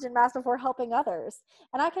own oxygen mask before helping others.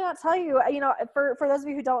 And I cannot tell you, for those of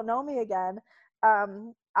you who don't know me again,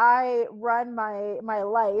 I run my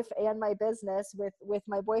life and my business with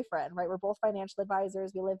my boyfriend, right? We're both financial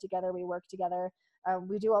advisors. We live together. We work together.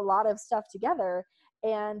 We do a lot of stuff together.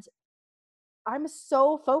 And I'm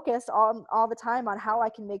so focused on all the time on how I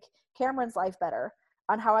can make Cameron's life better,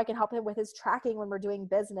 on how I can help him with his tracking when we're doing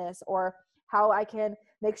business, or how I can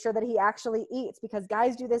make sure that he actually eats, because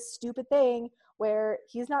guys do this stupid thing where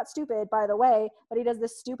he's not stupid, by the way, but he does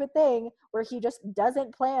this stupid thing where he just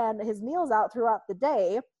doesn't plan his meals out throughout the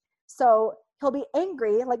day. So he'll be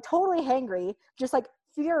angry, like totally hangry, just like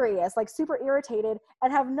furious, like super irritated,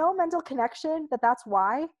 and have no mental connection that that's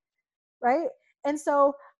why, right? And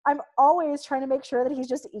so I'm always trying to make sure that he's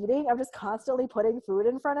just eating. I'm just constantly putting food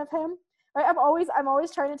in front of him. Right? I'm always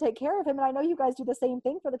trying to take care of him. And I know you guys do the same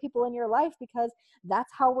thing for the people in your life, because that's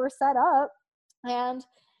how we're set up. And,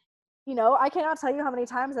 I cannot tell you how many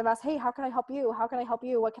times I've asked, hey, how can I help you? How can I help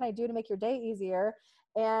you? What can I do to make your day easier?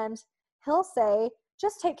 And he'll say,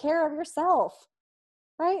 just take care of yourself,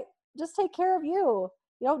 right? Just take care of you.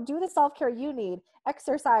 Do the self-care you need.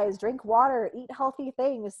 Exercise, drink water, eat healthy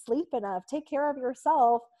things, sleep enough, take care of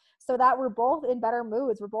yourself, so that we're both in better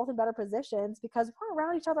moods. We're both in better positions, because we're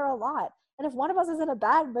around each other a lot. And if one of us is in a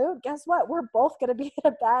bad mood, guess what? We're both going to be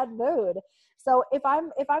in a bad mood. So if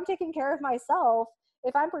I'm taking care of myself,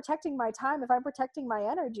 if I'm protecting my time, if I'm protecting my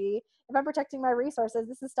energy, if I'm protecting my resources,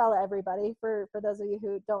 this is Stella, everybody, for those of you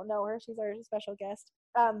who don't know her, she's our special guest.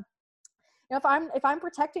 If I'm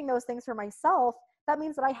protecting those things for myself, that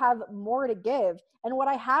means that I have more to give. And what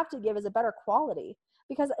I have to give is a better quality.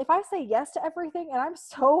 Because if I say yes to everything and I'm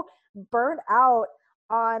so burnt out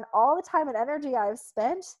on all the time and energy I've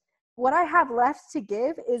spent what I have left to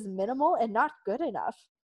give is minimal and not good enough,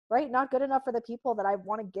 right? Not good enough for the people that I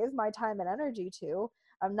want to give my time and energy to.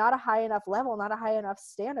 I'm not a high enough level, not a high enough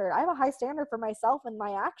standard. I have a high standard for myself and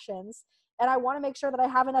my actions, and I want to make sure that I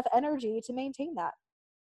have enough energy to maintain that.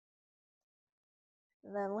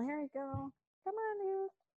 And then Larry, go, come on, dude.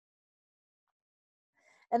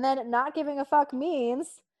 And then not giving a fuck means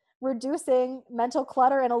reducing mental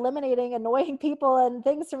clutter and eliminating annoying people and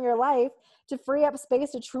things from your life to free up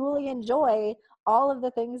space to truly enjoy all of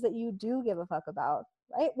the things that you do give a fuck about,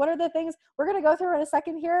 right? What are the things we're going to go through in a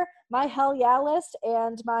second here? My hell yeah list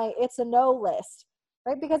and my it's a no list,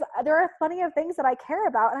 right? Because there are plenty of things that I care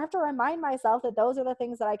about, and I have to remind myself that those are the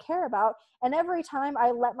things that I care about. And every time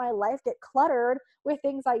I let my life get cluttered with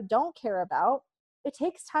things I don't care about, it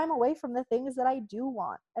takes time away from the things that I do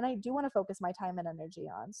want and I do want to focus my time and energy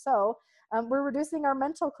on. So we're reducing our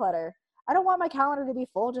mental clutter. I don't want my calendar to be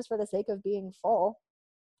full just for the sake of being full.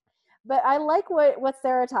 But I like what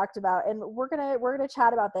Sarah talked about, and we're gonna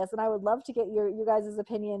chat about this, and I would love to get you guys'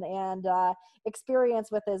 opinion and experience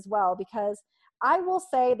with as well, because I will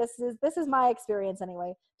say this is my experience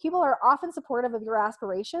anyway. People are often supportive of your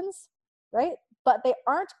aspirations, right? But they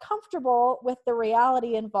aren't comfortable with the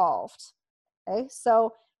reality involved. Okay,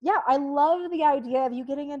 so yeah, I love the idea of you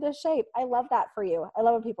getting into shape. I love that for you. I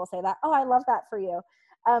love when people say that. Oh, I love that for you.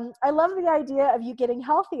 I love the idea of you getting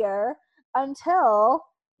healthier until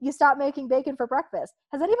you stop making bacon for breakfast.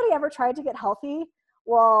 Has anybody ever tried to get healthy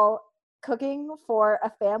while cooking for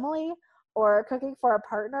a family or cooking for a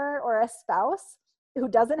partner or a spouse who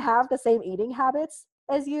doesn't have the same eating habits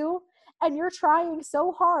as you? And you're trying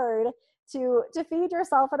so hard to feed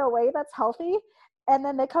yourself in a way that's healthy, and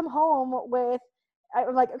then they come home with,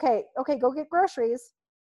 I'm like, okay, go get groceries.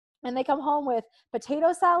 And they come home with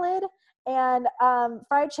potato salad and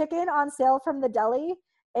fried chicken on sale from the deli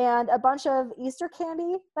and a bunch of Easter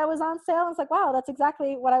candy that was on sale. It's like, wow, that's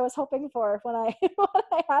exactly what I was hoping for when I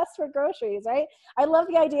asked for groceries, right? I love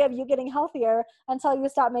the idea of you getting healthier until you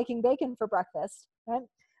stop making bacon for breakfast, right?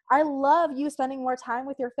 I love you spending more time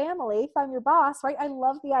with your family. If I'm your boss, right? I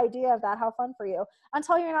love the idea of that. How fun for you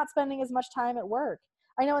until you're not spending as much time at work.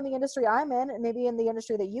 I know in the industry I'm in, and maybe in the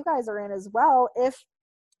industry that you guys are in as well, if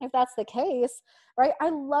that's the case, right? I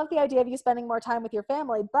love the idea of you spending more time with your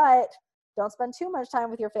family, but don't spend too much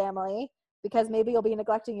time with your family because maybe you'll be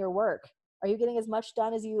neglecting your work. Are you getting as much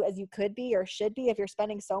done as you could be or should be if you're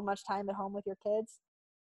spending so much time at home with your kids?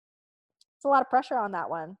 It's a lot of pressure on that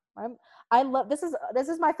one. I love this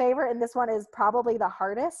is my favorite, and this one is probably the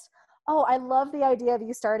hardest. Oh, I love the idea of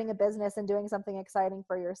you starting a business and doing something exciting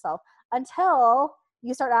for yourself until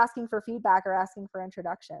you start asking for feedback or asking for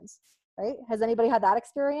introductions, right? Has anybody had that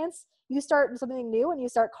experience? You start something new and you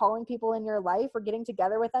start calling people in your life or getting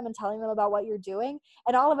together with them and telling them about what you're doing,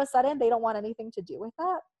 and all of a sudden they don't want anything to do with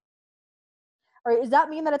that. Or does that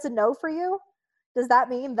mean that it's a no for you? Does that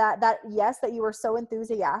mean that yes that you were so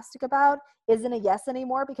enthusiastic about isn't a yes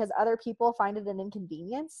anymore because other people find it an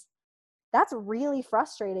inconvenience? That's really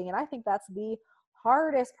frustrating, and I think that's the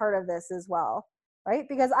hardest part of this as well, right?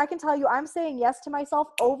 Because I can tell you I'm saying yes to myself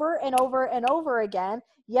over and over and over again,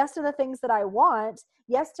 yes to the things that I want,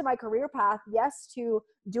 yes to my career path, yes to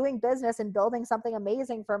doing business and building something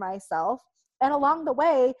amazing for myself. And along the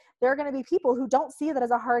way, there are going to be people who don't see that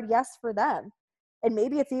as a hard yes for them. And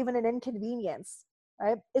maybe it's even an inconvenience,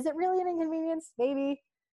 right? Is it really an inconvenience?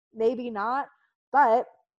 Maybe not. But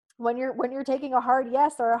when you're taking a hard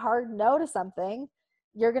yes or a hard no to something,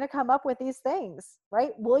 you're going to come up with these things,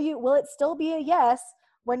 right? Will it still be a yes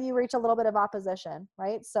when you reach a little bit of opposition,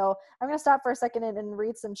 right? So I'm going to stop for a second and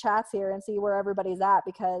read some chats here and see where everybody's at,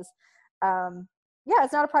 because yeah,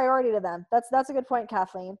 it's not a priority to them. That's a good point,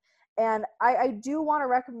 Kathleen. And I do want to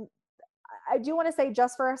recommend, I do want to say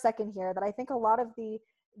just for a second here that I think a lot of the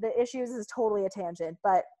issues is totally a tangent,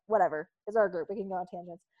 but whatever. It's our group. We can go on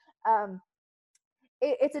tangents.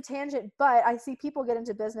 It's a tangent, but I see people get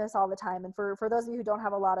into business all the time. And for those of you who don't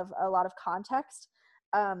have a lot of context,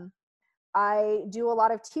 I do a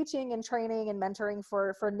lot of teaching and training and mentoring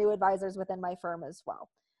for new advisors within my firm as well.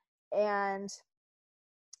 And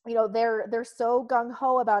you know, they're so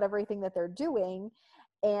gung-ho about everything that they're doing,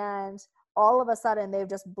 and all of a sudden they've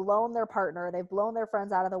just blown their partner, they've blown their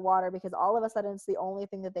friends out of the water because all of a sudden it's the only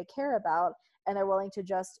thing that they care about, and they're willing to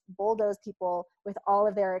just bulldoze people with all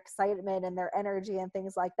of their excitement and their energy and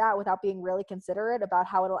things like that without being really considerate about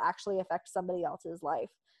how it'll actually affect somebody else's life,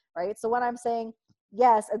 right? So when I'm saying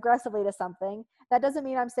yes aggressively to something, that doesn't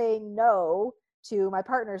mean I'm saying no to my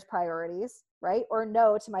partner's priorities, right? Or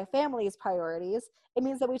no to my family's priorities. It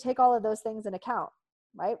means that we take all of those things in account,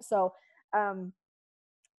 right? So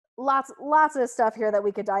lots of stuff here that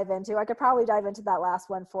we could dive into. I could probably dive into that last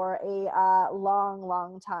one for a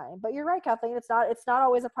long time. But you're right, Kathleen. It's not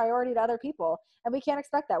always a priority to other people, and we can't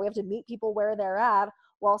expect that. We have to meet people where they're at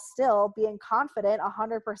while still being confident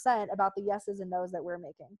 100% about the yeses and nos that we're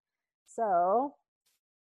making. So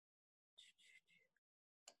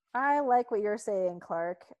I like what you're saying,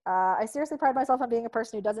 Clark. I seriously pride myself on being a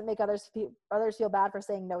person who doesn't make others feel bad for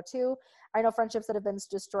saying no too. I know friendships that have been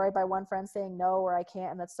destroyed by one friend saying no or I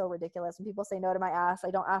can't, and that's so ridiculous. When people say no to my ass,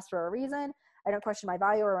 I don't ask for a reason. I don't question my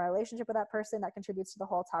value or my relationship with that person. That contributes to the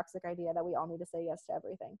whole toxic idea that we all need to say yes to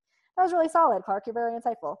everything. That was really solid, Clark. You're very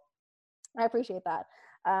insightful. I appreciate that.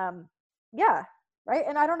 Yeah, right.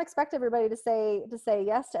 And I don't expect everybody to say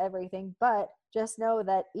yes to everything, but just know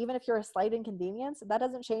that even if you're a slight inconvenience, that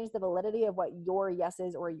doesn't change the validity of what your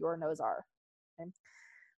yeses or your nos are. Okay.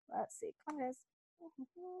 Let's see. Come on, guys.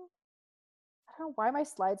 I don't know why my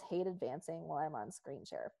slides hate advancing while I'm on screen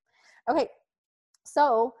share. Okay.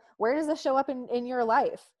 So where does this show up in your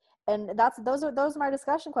life? And those are my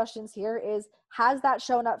discussion questions here is, has that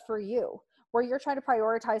shown up for you? Where you're trying to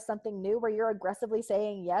prioritize something new, where you're aggressively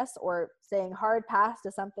saying yes or saying hard pass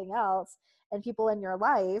to something else, and people in your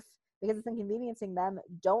life, because it's inconveniencing them,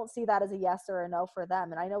 don't see that as a yes or a no for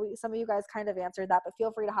them. And I know some of you guys kind of answered that, but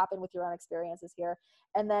feel free to hop in with your own experiences here.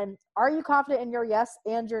 And then, are you confident in your yes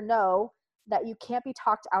and your no that you can't be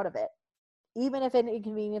talked out of it, even if it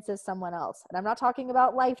inconveniences someone else? And I'm not talking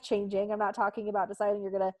about life changing. I'm not talking about deciding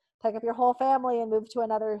you're going to pick up your whole family and move to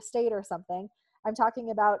another state or something. I'm talking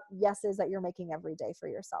about yeses that you're making every day for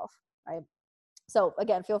yourself, right? So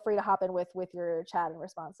again, feel free to hop in with your chat and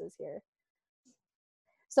responses here.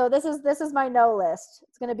 So this is my no list.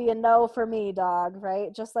 It's going to be a no for me, dog,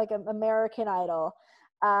 right? Just like American Idol.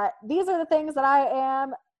 These are the things that I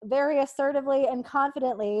am very assertively and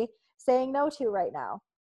confidently saying no to right now.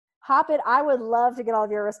 Hop in. I would love to get all of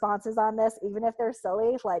your responses on this, even if they're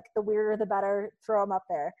silly. Like, the weirder the better. Throw them up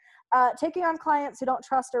there. Taking on clients who don't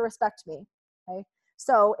trust or respect me. Okay.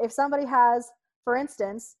 So if somebody has, for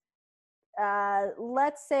instance,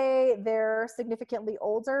 let's say they're significantly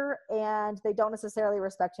older and they don't necessarily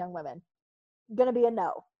respect young women, going to be a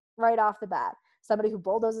no right off the bat. Somebody who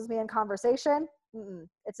bulldozes me in conversation,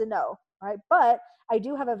 it's a no, right? But I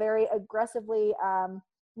do have a very aggressively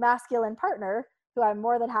masculine partner who I'm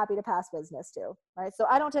more than happy to pass business to, right? So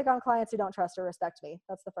I don't take on clients who don't trust or respect me.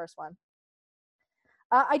 That's the first one.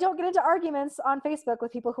 I don't get into arguments on Facebook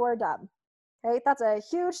with people who are dumb. Okay, that's a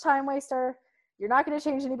huge time waster. You're not going to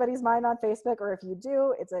change anybody's mind on Facebook, or if you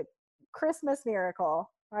do, it's a Christmas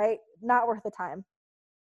miracle, right? Not worth the time.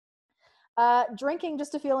 Drinking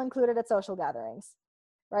just to feel included at social gatherings,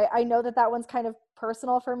 right? I know that one's kind of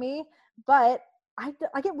personal for me, but I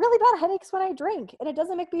get really bad headaches when I drink, and it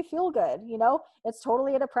doesn't make me feel good, you know? It's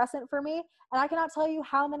totally a depressant for me, and I cannot tell you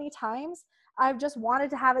how many times I've just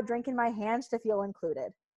wanted to have a drink in my hand to feel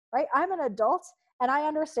included, right? I'm an adult, and I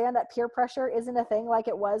understand that peer pressure isn't a thing like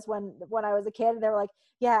it was when I was a kid. They were like,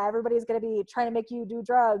 yeah, everybody's going to be trying to make you do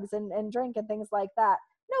drugs and drink and things like that.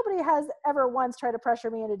 Nobody has ever once tried to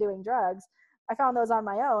pressure me into doing drugs. I found those on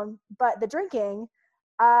my own. But the drinking,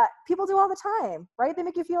 people do all the time, right? They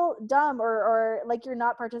make you feel dumb or like you're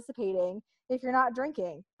not participating if you're not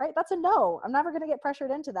drinking, right? That's a no. I'm never going to get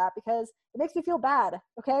pressured into that because it makes me feel bad,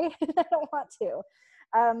 okay? I don't want to.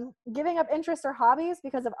 Giving up interests or hobbies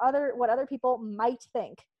because of what other people might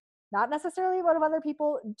think. Not necessarily what other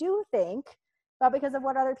people do think, but because of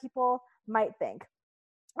what other people might think.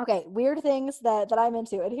 Okay, weird things that I'm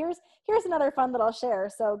into. And here's another fun that I'll share.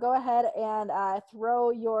 So go ahead and throw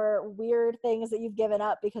your weird things that you've given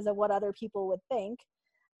up because of what other people would think.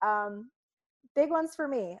 Big ones for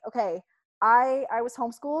me. Okay, I was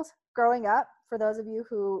homeschooled growing up. For those of you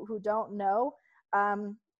who don't know,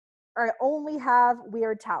 I only have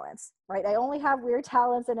weird talents, right? I only have weird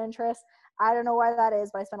talents and interests. I don't know why that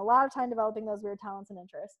is, but I spent a lot of time developing those weird talents and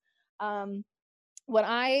interests. When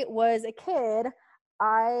I was a kid,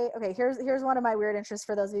 here's one of my weird interests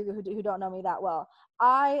for those of you who don't know me that well.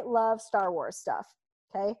 I love Star Wars stuff,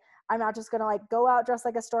 okay? I'm not just gonna like go out dressed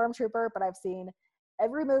like a stormtrooper, but I've seen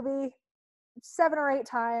every movie 7 or 8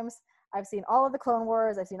 times. I've seen all of the Clone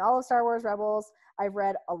Wars. I've seen all of Star Wars Rebels. I've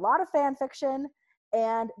read a lot of fan fiction.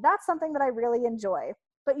 And that's something that I really enjoy.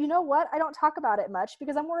 But you know what? I don't talk about it much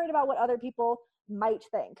because I'm worried about what other people might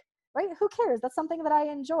think, right? Who cares? That's something that I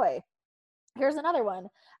enjoy. Here's another one.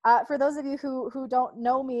 For those of you who don't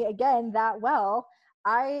know me again that well,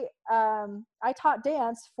 I taught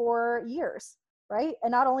dance for years, right?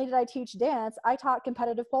 And not only did I teach dance, I taught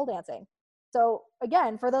competitive pole dancing. So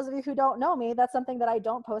again, for those of you who don't know me, that's something that I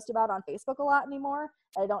don't post about on Facebook a lot anymore.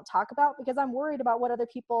 I don't talk about because I'm worried about what other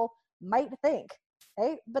people might think.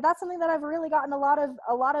 Okay. But that's something that I've really gotten a lot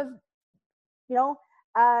of, you know,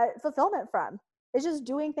 fulfillment from. It's just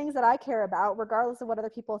doing things that I care about, regardless of what other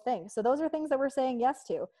people think. So those are things that we're saying yes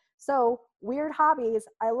to. So weird hobbies,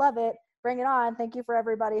 I love it. Bring it on. Thank you for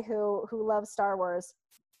everybody who loves Star Wars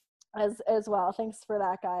as well. Thanks for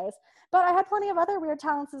that, guys. But I had plenty of other weird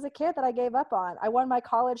talents as a kid that I gave up on. I won my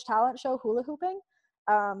college talent show hula hooping.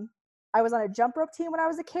 I was on a jump rope team when I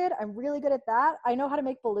was a kid. I'm really good at that. I know how to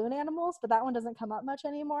make balloon animals, but that one doesn't come up much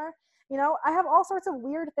anymore. You know, I have all sorts of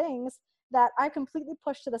weird things that I completely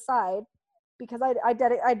pushed to the side because I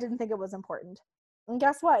didn't think it was important. And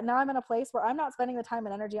guess what? Now I'm in a place where I'm not spending the time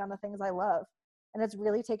and energy on the things I love. And it's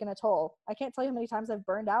really taken a toll. I can't tell you how many times I've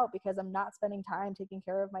burned out because I'm not spending time taking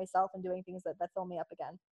care of myself and doing things that fill me up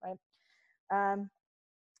again, right?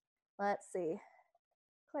 Let's see.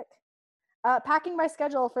 Click. Packing my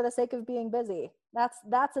schedule for the sake of being busy.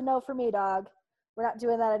 That's a no for me, dog. We're not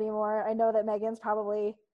doing that anymore. I know that Megan's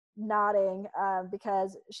probably nodding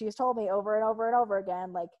because she's told me over and over and over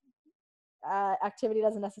again, like, activity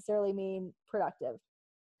doesn't necessarily mean productive.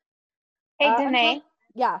 Hey, Danae.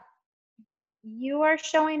 Yeah. You are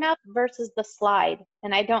showing up versus the slide,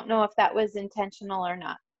 and I don't know if that was intentional or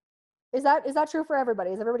not. Is that true for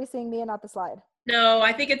everybody? Is everybody seeing me and not the slide? No,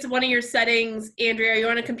 I think it's one of your settings. Andrea, are you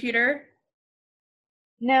on a computer?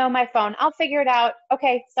 No, my phone. I'll figure it out.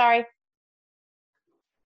 Okay, sorry.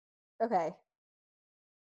 Okay.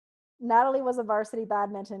 Natalie was a varsity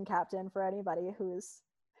badminton captain for anybody who's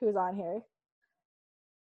on here.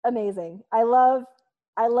 Amazing. I love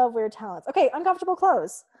weird talents. Okay, uncomfortable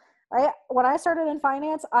clothes. Right? When I started in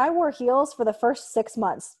finance, I wore heels for the first 6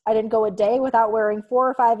 months. I didn't go a day without wearing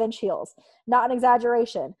 4 or 5 inch heels. Not an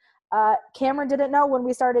exaggeration. Cameron didn't know when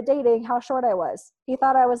we started dating how short I was. He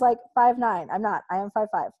thought I was like 5'9". I'm not. I am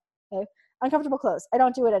 5'5". Okay? Uncomfortable clothes. I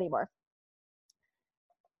don't do it anymore.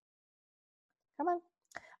 Come on.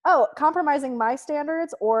 Oh, compromising my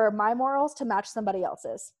standards or my morals to match somebody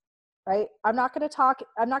else's. Right? I'm not going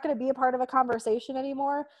to be a part of a conversation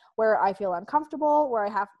anymore where I feel uncomfortable, where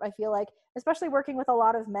I feel like, especially working with a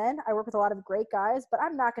lot of men, I work with a lot of great guys, but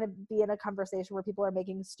I'm not going to be in a conversation where people are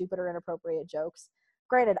making stupid or inappropriate jokes.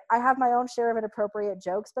 Granted, I have my own share of inappropriate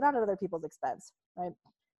jokes, but not at other people's expense, right?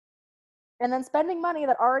 And then spending money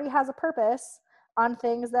that already has a purpose on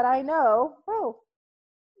things that I know,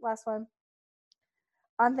 last one,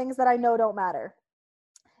 on things that I know don't matter.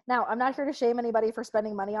 Now, I'm not here to shame anybody for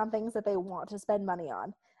spending money on things that they want to spend money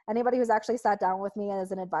on. Anybody who's actually sat down with me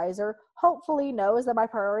as an advisor hopefully knows that my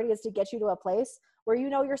priority is to get you to a place where you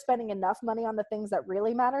know you're spending enough money on the things that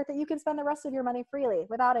really matter that you can spend the rest of your money freely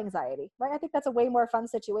without anxiety, right? I think that's a way more fun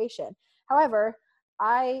situation. However,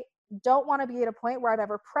 I don't want to be at a point where I'm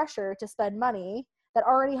ever pressured to spend money that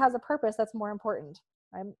already has a purpose that's more important.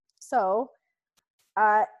 Right? So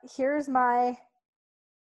here's my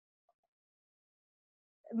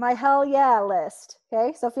hell yeah list.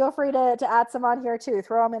 Okay, so feel free to add some on here too.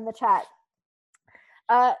 Throw them in the chat.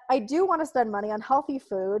 I do want to spend money on healthy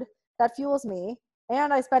food that fuels me,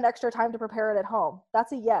 and I spend extra time to prepare it at home.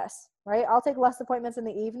 That's a yes, right? I'll take less appointments in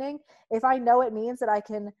the evening if I know it means that I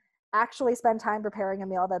can actually spend time preparing a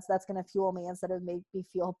meal that's going to fuel me instead of make me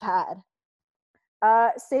feel bad.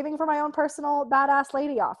 Saving for my own personal badass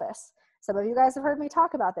lady office. Some of you guys have heard me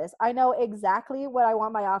talk about this. I know exactly what I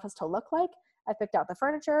want my office to look like. I picked out the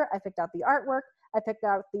furniture, I picked out the artwork, I picked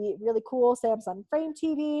out the really cool Samsung Frame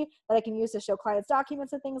TV that I can use to show clients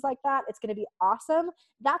documents and things like that. It's going to be awesome.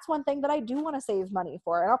 That's one thing that I do want to save money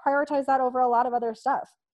for, and I'll prioritize that over a lot of other stuff.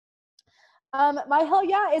 My hell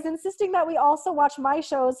yeah is insisting that we also watch my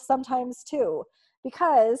shows sometimes too,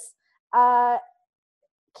 because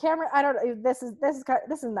Cameron, I don't know, this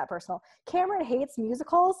isn't that personal. Cameron hates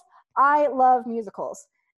musicals. I love musicals,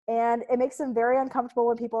 and it makes him very uncomfortable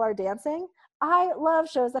when people are dancing. I love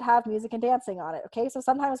shows that have music and dancing on it, okay? So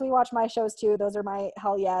sometimes we watch my shows too. Those are my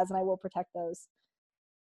hell yeahs, and I will protect those.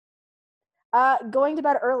 Going to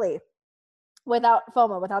bed early without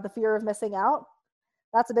FOMO, without the fear of missing out.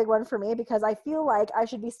 That's a big one for me because I feel like I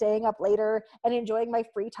should be staying up later and enjoying my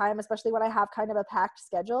free time, especially when I have kind of a packed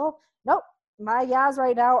schedule. Nope. My yeahs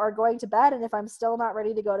right now are going to bed, and if I'm still not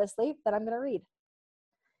ready to go to sleep, then I'm going to read.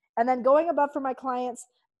 And then going above for my clients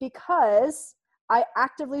because I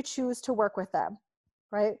actively choose to work with them,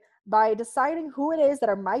 right? By deciding who it is that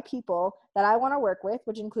are my people that I want to work with,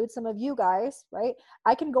 which includes some of you guys, right?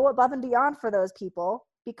 I can go above and beyond for those people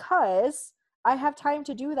because I have time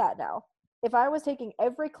to do that now. If I was taking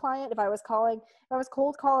every client, if I was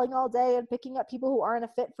cold calling all day and picking up people who aren't a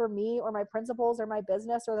fit for me or my principles or my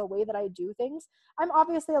business or the way that I do things, I'm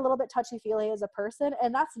obviously a little bit touchy-feely as a person,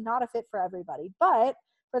 and that's not a fit for everybody. But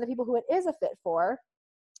for the people who it is a fit for,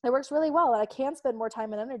 it works really well, and I can spend more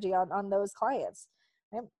time and energy on those clients.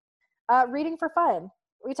 Right? Reading for fun.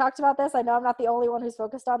 We talked about this. I know I'm not the only one who's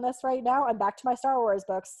focused on this right now. I'm back to my Star Wars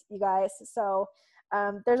books, you guys. So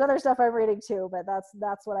there's other stuff I'm reading too, but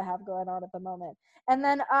that's what I have going on at the moment. And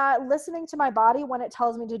then listening to my body when it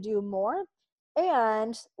tells me to do more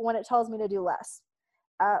and when it tells me to do less.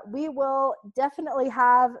 We will definitely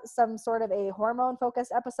have some sort of a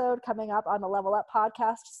hormone-focused episode coming up on the Level Up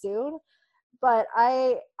podcast soon. But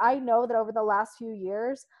I know that over the last few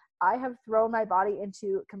years, I have thrown my body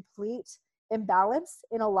into complete imbalance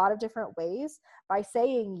in a lot of different ways by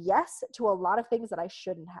saying yes to a lot of things that I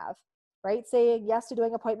shouldn't have, right? Saying yes to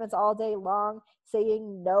doing appointments all day long,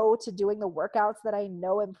 saying no to doing the workouts that I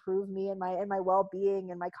know improve me and my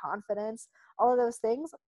well-being and my confidence, all of those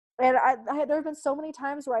things. And there have been so many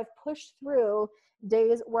times where I've pushed through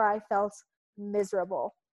days where I felt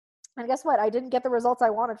miserable. And guess what? I didn't get the results I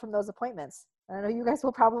wanted from those appointments. And I know you guys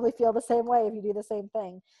will probably feel the same way if you do the same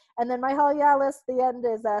thing. And then my hell yeah list, the end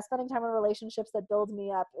is spending time in relationships that build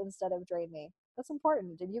me up instead of drain me. That's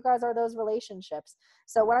important. And you guys are those relationships.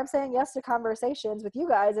 So when I'm saying yes to conversations with you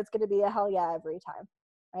guys, it's going to be a hell yeah every time,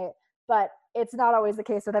 right? But it's not always the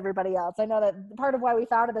case with everybody else. I know that part of why we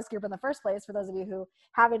founded this group in the first place, for those of you who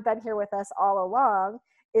haven't been here with us all along,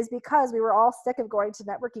 is because we were all sick of going to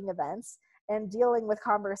networking events and dealing with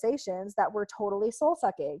conversations that were totally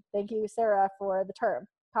soul-sucking. Thank you, Sarah, for the term.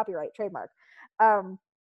 Copyright, trademark.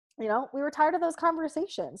 We were tired of those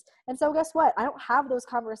conversations. And so guess what? I don't have those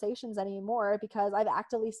conversations anymore because I've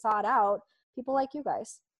actively sought out people like you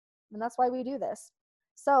guys. And that's why we do this.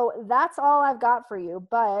 So that's all I've got for you.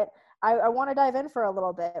 But I want to dive in for a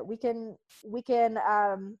little bit. We can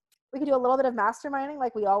do a little bit of masterminding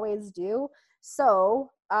like we always do. So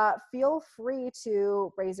feel free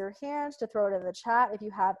to raise your hand, to throw it in the chat if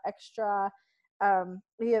you have extra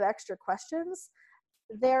questions.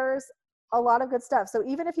 There's a lot of good stuff. So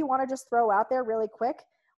even if you want to just throw out there really quick,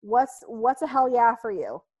 what's a hell yeah for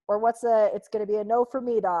you? Or it's going to be a no for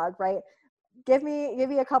me, dog, right? Give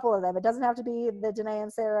me a couple of them. It doesn't have to be the Danae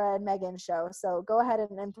and Sarah and Megan show. So go ahead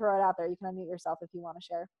and throw it out there. You can unmute yourself if you want to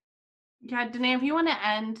share. Yeah, Danae, if you want to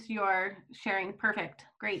end your sharing, perfect.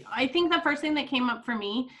 Great. I think the first thing that came up for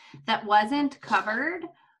me that wasn't covered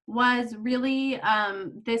was really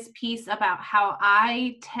this piece about how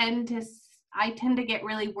I tend to get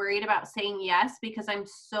really worried about saying yes because I'm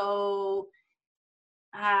so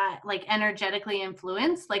energetically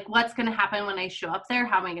influenced. Like, what's going to happen when I show up there?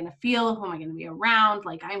 How am I going to feel? Who am I going to be around?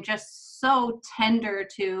 Like, I'm just so tender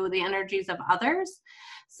to the energies of others.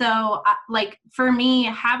 So for me,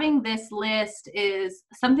 having this list is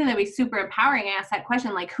something that would be super empowering. I asked that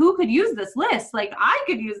question, like, who could use this list? Like, I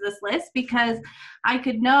could use this list because I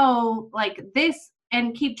could know like this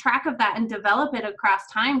and keep track of that and develop it across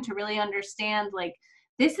time to really understand, like,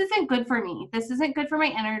 this isn't good for me. This isn't good for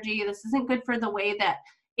my energy. This isn't good for the way that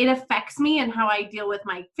it affects me and how I deal with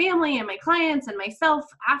my family and my clients and myself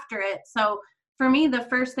after it. So for me, the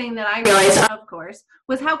first thing that I realized, of course,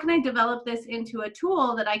 was how can I develop this into a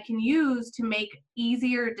tool that I can use to make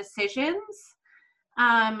easier decisions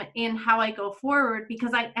in how I go forward,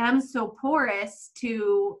 because I am so porous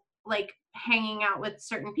to like hanging out with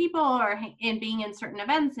certain people and being in certain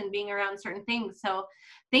events and being around certain things. So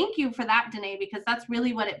thank you for that, Danae, because that's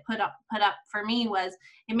really what it put up for me. Was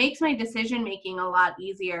it makes my decision making a lot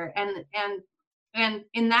easier, and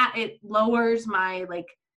in that it lowers my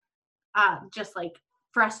just like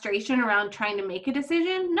frustration around trying to make a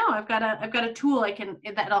decision. No, I've got a tool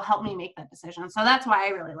that'll help me make that decision. So that's why I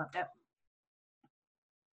really loved it.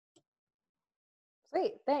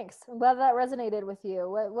 Sweet, thanks. I'm glad that resonated with you.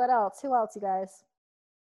 What else? Who else, you guys?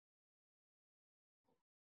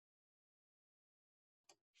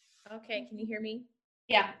 Okay, can you hear me?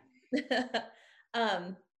 Yeah.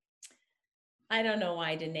 I don't know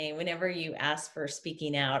why, Danae, whenever you ask for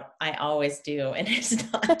speaking out, I always do. And it's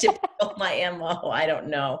not typical my MO. I don't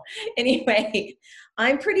know. Anyway,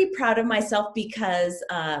 I'm pretty proud of myself because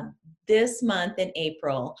this month in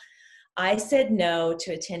April, I said no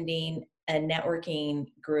to attending a networking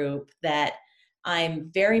group that I'm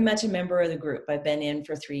very much a member of the group. I've been in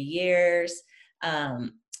for 3 years.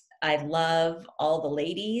 I love all the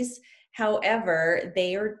ladies. However,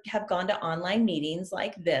 they have gone to online meetings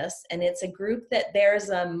like this, and it's a group that there's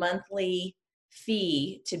a monthly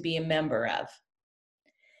fee to be a member of.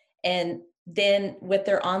 And then with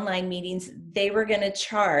their online meetings, they were going to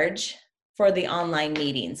charge for the online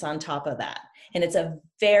meetings on top of that. And it's a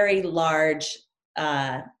very large,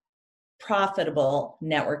 profitable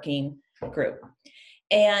networking group.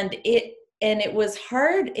 And it was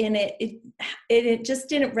hard, and it just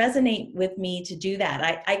didn't resonate with me to do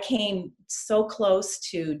that. I came so close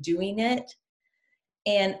to doing it,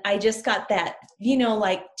 and I just got that,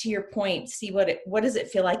 like, to your point, see what does it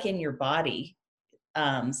feel like in your body,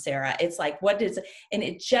 Sarah? It's like, what is it? And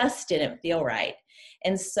it just didn't feel right.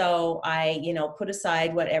 And so I, put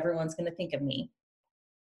aside what everyone's going to think of me,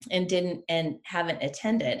 and haven't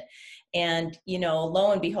attended. And,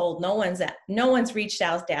 lo and behold, no one's reached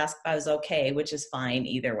out to ask if I was okay, which is fine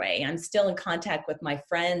either way. I'm still in contact with my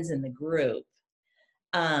friends in the group.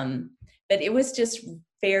 But it was just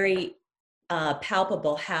very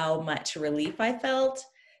palpable how much relief I felt,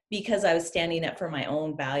 because I was standing up for my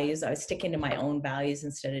own values. I was sticking to my own values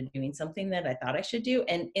instead of doing something that I thought I should do.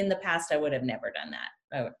 And in the past, I would have never done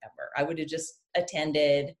that. I would have just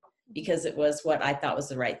attended because it was what I thought was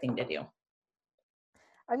the right thing to do.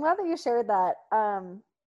 I'm glad that you shared that.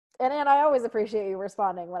 And I always appreciate you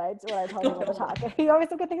responding when I tell you to talk. You always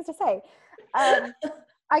have good things to say.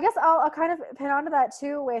 I guess I'll kind of pin onto that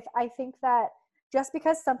too with, I think that just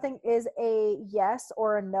because something is a yes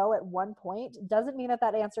or a no at one point doesn't mean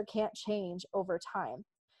that answer can't change over time.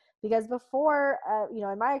 Because before,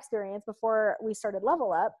 in my experience, before we started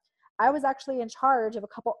Level Up, I was actually in charge of a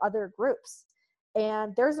couple other groups.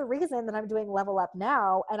 And there's a reason that I'm doing Level Up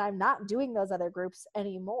now, and I'm not doing those other groups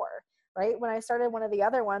anymore, right? When I started one of the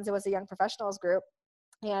other ones, it was a young professionals group.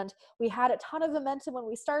 And we had a ton of momentum when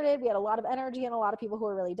we started. We had a lot of energy and a lot of people who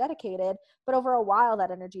were really dedicated. But over a while,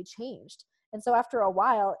 that energy changed. And so after a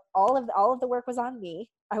while, all of the work was on me.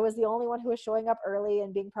 I was the only one who was showing up early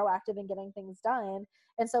and being proactive and getting things done.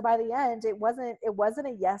 And so by the end, it wasn't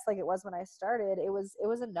a yes like it was when I started. It was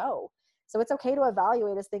a no. So it's okay to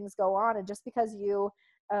evaluate as things go on. And just because you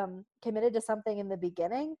committed to something in the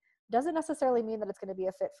beginning doesn't necessarily mean that it's going to be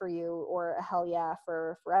a fit for you or a hell yeah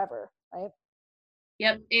for forever, right?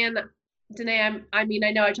 Yep. And Danae, I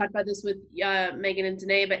know I talked about this with Megan and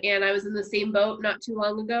Danae, but Anne, I was in the same boat not too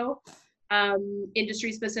long ago.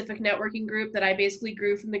 Industry specific networking group that I basically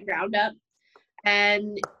grew from the ground up.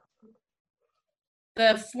 And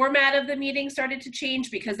the format of the meeting started to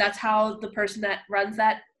change because that's how the person that runs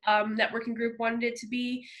that networking group wanted it to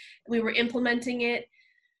be. We were implementing it.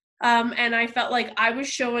 And I felt like I was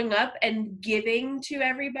showing up and giving to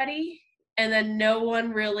everybody, and then no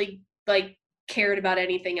one really cared about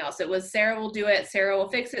anything else. It was Sarah will do it, Sarah will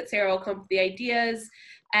fix it, Sarah will come up with the ideas.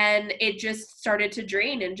 And it just started to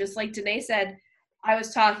drain. And just like Danae said, I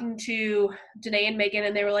was talking to Danae and Megan,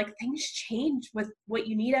 and they were like, things change with what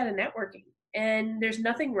you need out of networking. And there's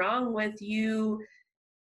nothing wrong with you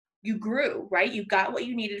grew, right? You got what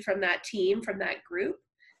you needed from that team, from that group,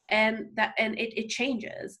 and it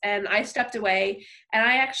changes. And I stepped away, and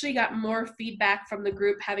I actually got more feedback from the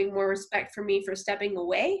group having more respect for me for stepping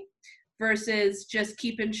away versus just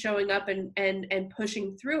keeping showing up and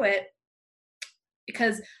pushing through it,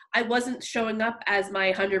 because I wasn't showing up as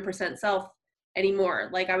my 100% self anymore.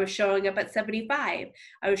 Like I was showing up at 75,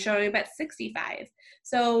 I was showing up at 65.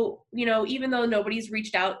 So, even though nobody's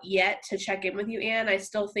reached out yet to check in with you, Anne, I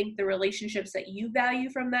still think the relationships that you value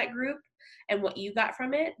from that group and what you got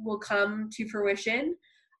from it will come to fruition.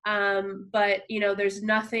 But, there's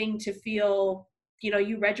nothing to feel,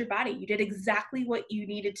 you read your body. You did exactly what you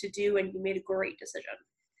needed to do, and you made a great decision.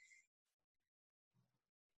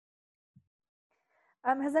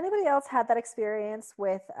 Has anybody else had that experience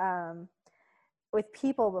with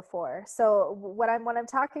people before? So what I'm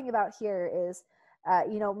talking about here is,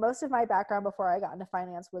 most of my background before I got into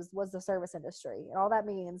finance was the service industry, and all that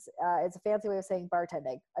means it's a fancy way of saying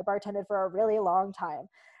bartending. I bartended for a really long time,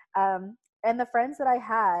 and the friends that I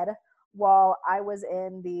had while I was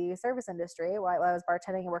in the service industry, while I was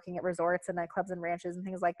bartending and working at resorts and nightclubs and ranches and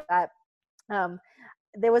things like that,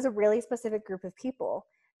 there was a really specific group of people.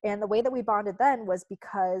 And the way that we bonded then was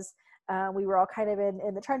because we were all kind of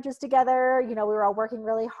in the trenches together. We were all working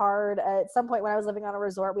really hard. At some point when I was living on a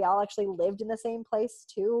resort, we all actually lived in the same place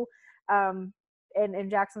too. In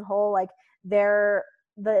Jackson Hole, the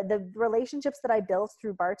relationships that I built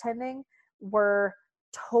through bartending were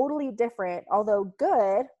totally different, although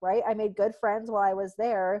good, right? I made good friends while I was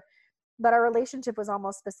there, but our relationship was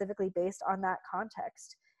almost specifically based on that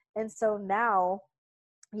context. And so now,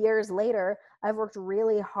 years later, I've worked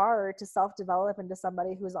really hard to self-develop into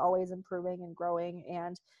somebody who's always improving and growing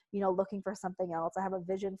and, looking for something else. I have a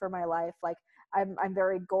vision for my life. I'm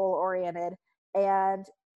very goal oriented, and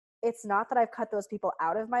it's not that I've cut those people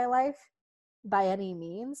out of my life by any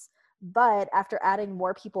means, but after adding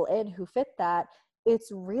more people in who fit that,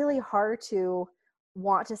 it's really hard to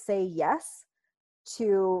want to say yes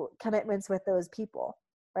to commitments with those people,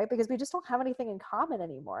 right? Because we just don't have anything in common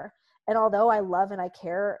anymore. And although I love and I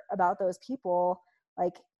care about those people,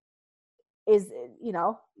 like,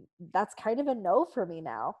 that's kind of a no for me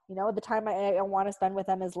now. The time I want to spend with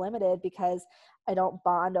them is limited because I don't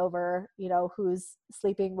bond over, who's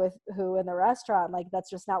sleeping with who in the restaurant. Like, that's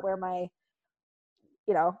just not where my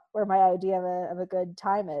idea of a good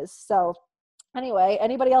time is. So anyway,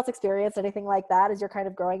 anybody else experience anything like that as you're kind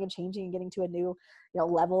of growing and changing and getting to a new,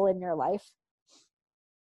 level in your life?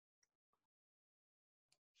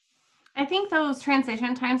 I think those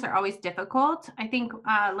transition times are always difficult. I think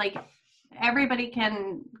like everybody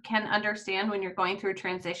can understand when you're going through a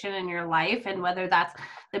transition in your life, and whether that's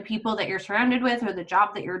the people that you're surrounded with or the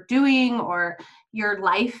job that you're doing or your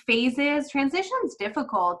life phases, transition's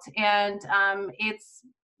difficult, and it's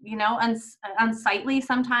unsightly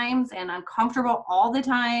sometimes and uncomfortable all the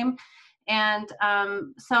time. And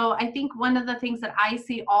so I think one of the things that I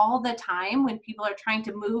see all the time when people are trying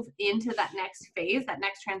to move into that next phase, that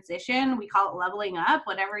next transition, we call it leveling up,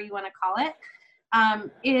 whatever you want to call it,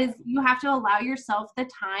 is you have to allow yourself the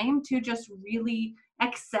time to just really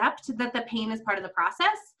accept that the pain is part of the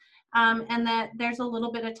process, and that there's a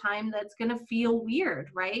little bit of time that's going to feel weird,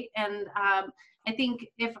 right? And I think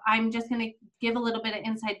if I'm just going to give a little bit of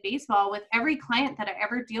inside baseball with every client that I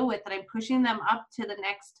ever deal with, that I'm pushing them up to the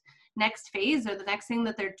next phase or the next thing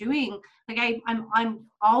that they're doing, like I'm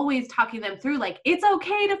always talking them through, like, it's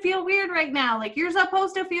okay to feel weird right now. Like, you're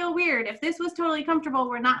supposed to feel weird. If this was totally comfortable,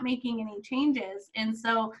 we're not making any changes. And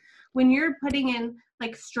so when you're putting in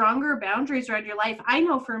like stronger boundaries around your life, I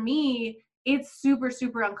know for me, it's super,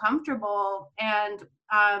 super uncomfortable. And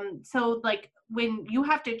so like when you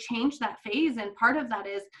have to change that phase, and part of that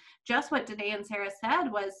is just what Danae and Sarah said,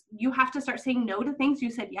 was you have to start saying no to things you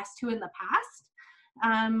said yes to in the past.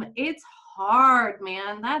 It's hard,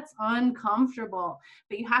 man. That's uncomfortable,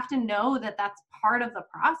 but you have to know that that's part of the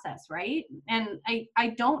process, right? And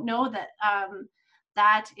I don't know that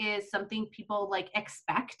that is something people like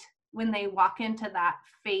expect when they walk into that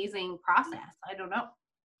phasing process. I don't know.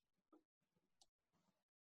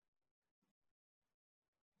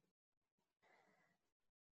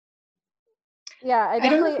 Yeah, I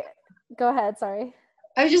definitely go ahead. Sorry.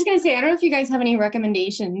 I was just going to say, I don't know if you guys have any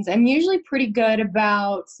recommendations. I'm usually pretty good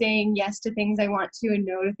about saying yes to things I want to and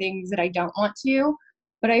no to things that I don't want to.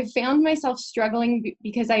 But I've found myself struggling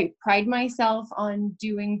because I pride myself on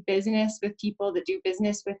doing business with people that do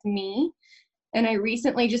business with me. And I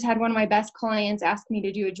recently just had one of my best clients ask me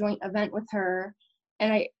to do a joint event with her.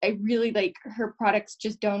 And I really like her products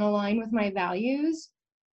just don't align with my values.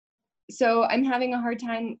 So I'm having a hard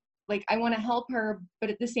time. Like, I want to help her, but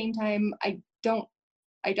at the same time, I don't,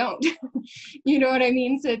 you know what I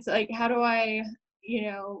mean? So it's like, how do I,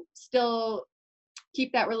 still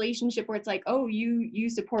keep that relationship where it's like, oh, you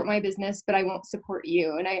support my business, but I won't support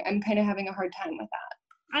you. And I'm kind of having a hard time with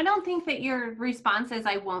that. I don't think that your response is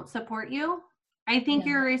I won't support you. I think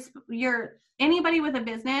No. you're anybody with a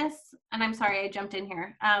business, and I'm sorry I jumped in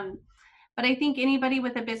here. But I think anybody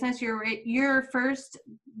with a business, your first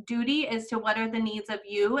duty is to what are the needs of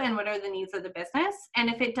you and what are the needs of the business. And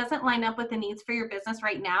if it doesn't line up with the needs for your business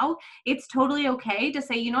right now, it's totally okay to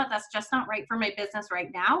say, you know what, that's just not right for my business right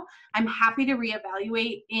now. I'm happy to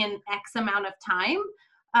reevaluate in X amount of time.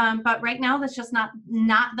 But right now, that's just not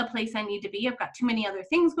the place I need to be. I've got too many other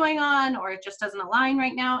things going on, or it just doesn't align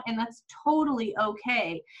right now. And that's totally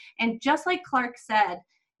okay. And just like Clark said,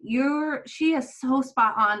 she is so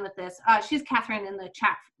spot on with this. She's Catherine in the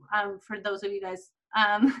chat, for those of you guys.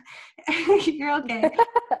 You're okay.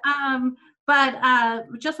 But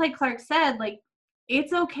just like Clark said, like,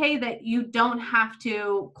 it's okay that you don't have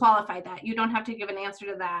to qualify that. You don't have to give an answer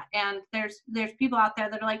to that. And there's people out there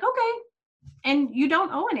that are like, okay, and you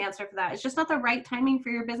don't owe an answer for that. It's just not the right timing for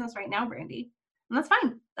your business right now, Brandy. And that's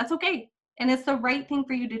fine. That's okay. And it's the right thing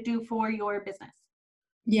for you to do for your business.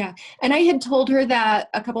 Yeah. And I had told her that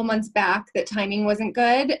a couple months back that timing wasn't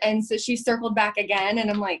good. And so she circled back again.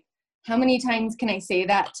 And I'm like, how many times can I say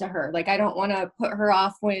that to her? Like, I don't want to put her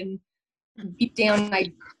off when deep down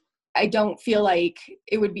I don't feel like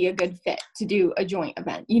it would be a good fit to do a joint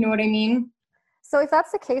event. You know what I mean? So if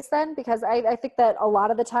that's the case, then, because I think that a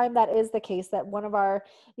lot of the time that is the case, that one of our,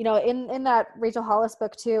 in that Rachel Hollis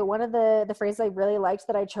book too, one of the phrases I really liked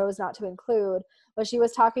that I chose not to include was she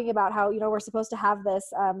was talking about how, we're supposed to have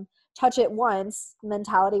this touch it once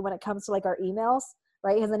mentality when it comes to like our emails,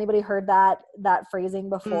 right? Has anybody heard that phrasing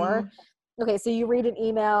before? Okay, so you read an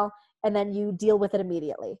email and then you deal with it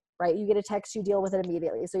immediately, right? You get a text, you deal with it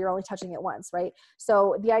immediately. So you're only touching it once, right?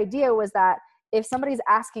 So the idea was that if somebody's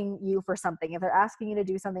asking you for something, if they're asking you to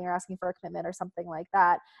do something or asking for a commitment or something like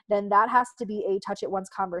that, then that has to be a touch it once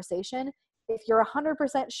conversation. If you're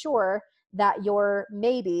 100% sure that your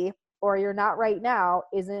maybe or you're not right now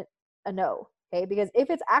isn't a no. Okay. Because if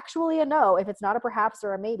it's actually a no, if it's not a perhaps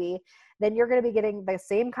or a maybe, then you're going to be getting the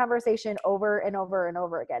same conversation over and over and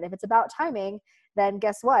over again. If it's about timing, then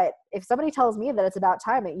guess what? If somebody tells me that it's about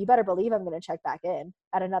timing, you better believe I'm going to check back in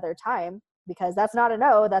at another time, because that's not a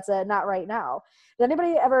no, that's a not right now. Did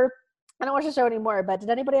anybody ever, I don't watch the show anymore, but did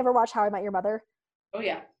anybody ever watch How I Met Your Mother? Oh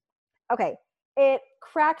yeah. Okay. It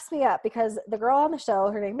cracks me up because the girl on the show,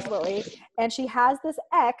 her name is Lily, and she has this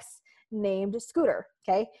ex named Scooter.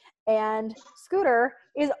 Okay. And Scooter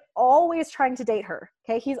is always trying to date her.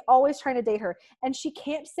 Okay. He's always trying to date her, and she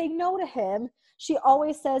can't say no to him. She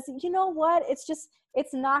always says, you know what?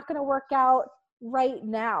 It's not going to work out right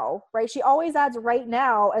now, right? She always adds right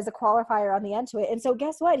now as a qualifier on the end to it. And so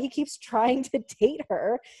guess what? He keeps trying to date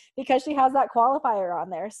her because she has that qualifier on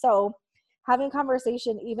there. So having a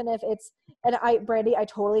conversation, even if it's, and Brandy, I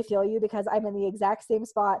totally feel you, because I'm in the exact same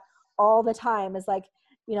spot all the time. Is like,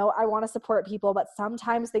 you know, I want to support people, but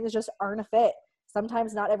sometimes things just aren't a fit.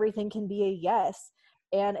 Sometimes not everything can be a yes.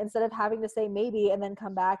 And instead of having to say maybe and then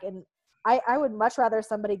come back, and I would much rather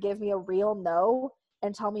somebody give me a real no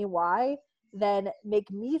and tell me why than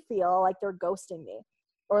make me feel like they're ghosting me,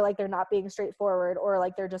 or like they're not being straightforward, or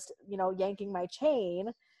like they're just, you know, yanking my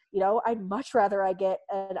chain. You know, I'd much rather I get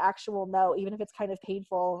an actual no, even if it's kind of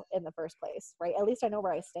painful in the first place, right? At least I know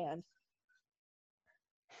where I stand.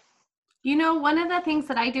 You know, one of the things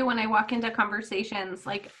that I do when I walk into conversations,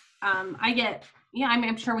 like I get, yeah,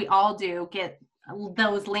 I'm sure we all do get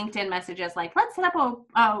those LinkedIn messages like, let's set up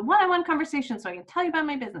a one-on-one conversation so I can tell you about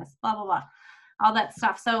my business, blah, blah, blah, all that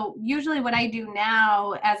stuff. So usually what I do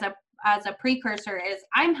now as a precursor is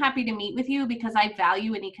I'm happy to meet with you because I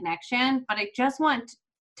value any connection, but I just want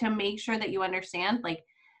to make sure that you understand, like,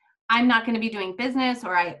 I'm not going to be doing business,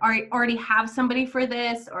 or I already have somebody for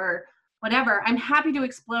this, or whatever. I'm happy to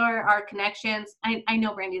explore our connections. I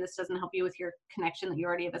know, Brandy, this doesn't help you with your connection that you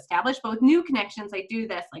already have established, but with new connections, I do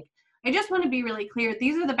this. Like, I just want to be really clear.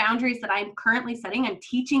 These are the boundaries that I'm currently setting. I'm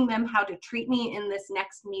teaching them how to treat me in this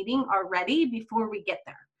next meeting already before we get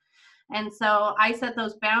there. And so I set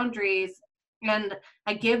those boundaries, and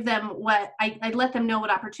I give them what I let them know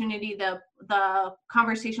what opportunity the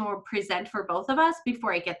conversation will present for both of us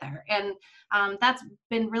before I get there. And that's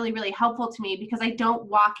been really, really helpful to me, because I don't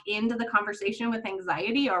walk into the conversation with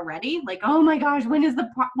anxiety already. Like, oh my gosh, when is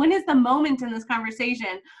the moment in this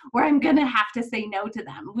conversation where I'm going to have to say no to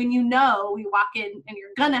them? When you know, we walk in and you're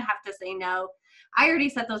going to have to say no. I already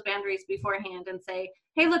set those boundaries beforehand and say,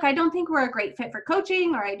 hey, look, I don't think we're a great fit for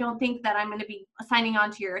coaching, or I don't think that I'm going to be signing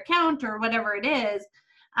on to your account, or whatever it is.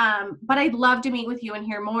 But I'd love to meet with you and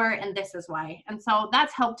hear more, and this is why. And so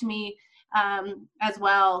that's helped me as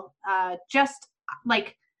well. Just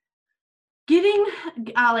like getting,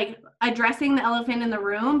 like addressing the elephant in the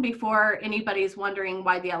room before anybody's wondering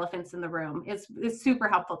why the elephant's in the room is super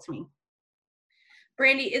helpful to me.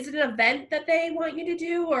 Brandy, is it an event that they want you to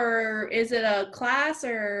do, or is it a class,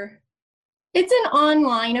 or? It's an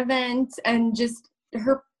online event, and just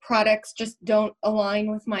her products just don't align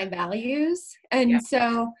with my values. And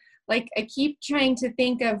so, like, I keep trying to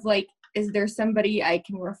think of, like, is there somebody I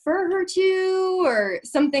can refer her to or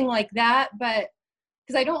something like that? But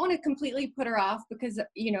because I don't want to completely put her off, because,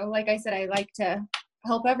 you know, like I said, I like to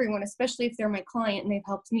help everyone, especially if they're my client and they've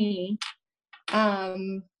helped me.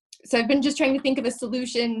 So I've been just trying to think of a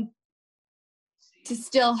solution to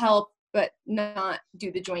still help, but not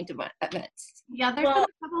do the joint events. Yeah, there's been a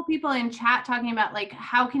couple people in chat talking about, like,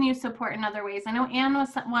 how can you support in other ways? I know Anne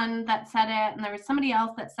was one that said it, and there was somebody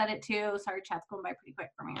else that said it too. Sorry, chat's going by pretty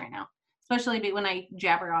quick for me right now, especially when I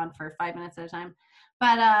jabber on for 5 minutes at a time.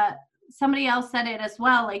 But somebody else said it as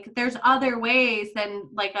well. Like, there's other ways than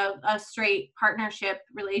like a straight partnership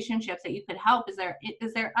relationships that you could help. Is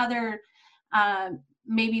there other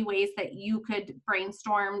maybe ways that you could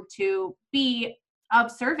brainstorm to be of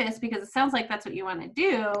service, because it sounds like that's what you want to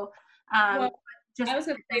do. I was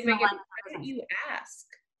going to say, Megan, why don't you ask?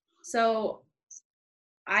 So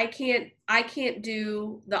I can't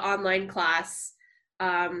do the online class,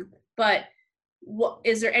 but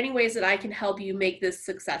is there any ways that I can help you make this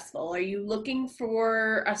successful? Are you looking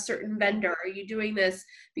for a certain vendor? Are you doing this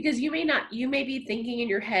because you may be thinking in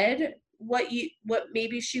your head what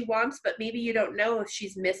maybe she wants, but maybe you don't know if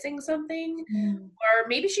she's missing something, or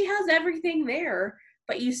maybe she has everything there,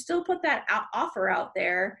 but you still put that offer out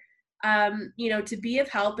there, to be of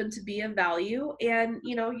help and to be of value, and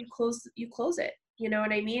you close it. You know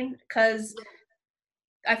what I mean? Because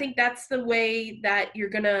I think that's the way that you're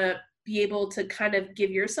gonna be able to kind of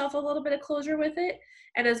give yourself a little bit of closure with it,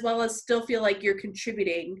 and as well as still feel like you're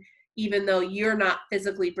contributing, even though you're not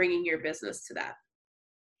physically bringing your business to that.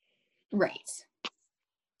 Right.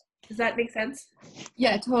 Does that make sense?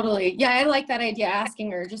 Yeah, totally. Yeah, I like that idea, asking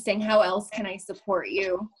her, just saying, how else can I support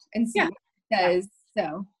you? And see what it does.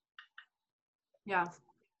 So Yeah.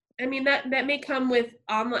 I mean, that may come with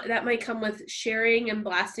online, that might come with sharing and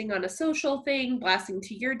blasting on a social thing, blasting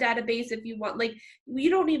to your database if you want. Like, we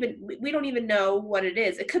don't even know what it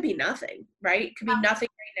is. It could be nothing, right? It could be nothing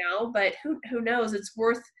right now, but who knows? It's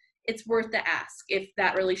worth the ask if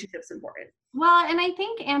that relationship's important. Well, and I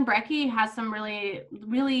think Anne Brecky has some really,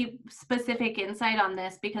 really specific insight on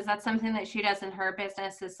this, because that's something that she does in her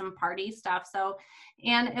business, is some party stuff. So,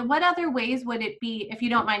 and what other ways would it be, if you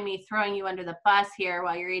don't mind me throwing you under the bus here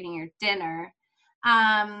while you're eating your dinner,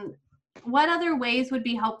 what other ways would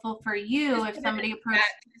be helpful for you if somebody approached?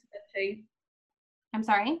 I'm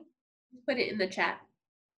sorry? Put it in the chat.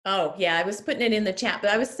 Oh, yeah, I was putting it in the chat,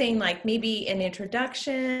 but I was saying like maybe an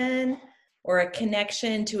introduction or a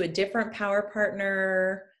connection to a different power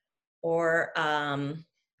partner, or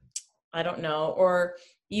I don't know, or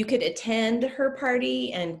you could attend her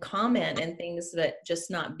party and comment and things, that just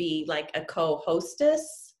not be like a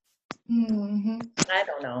co-hostess. I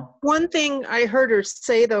don't know. One thing I heard her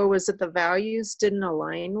say, though, was that the values didn't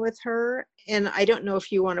align with her. And I don't know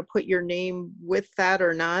if you want to put your name with that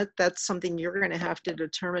or not. That's something you're going to have to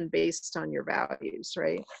determine based on your values,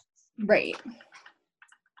 right? right.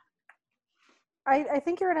 I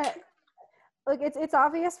think you're gonna, like, it's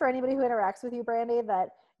obvious for anybody who interacts with you, Brandy, that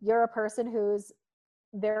you're a person who's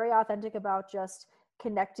very authentic about just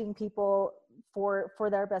connecting people for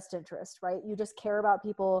their best interest, right? You just care about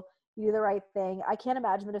people, you do the right thing. I can't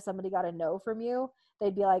imagine that if somebody got a no from you,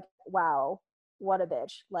 they'd be like, wow, what a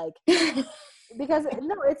bitch. Like, because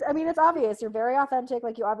no, it's obvious. You're very authentic.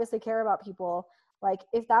 Like, you obviously care about people. Like,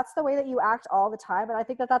 if that's the way that you act all the time, and I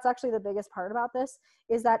think that that's actually the biggest part about this,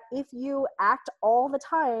 is that if you act all the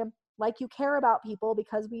time like you care about people,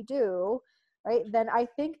 because we do, right, then I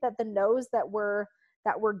think that the no's that we're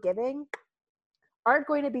giving aren't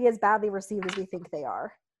going to be as badly received as we think they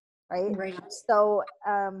are, right? Right. So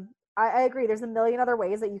I agree. There's a million other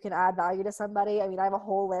ways that you can add value to somebody. I mean, I have a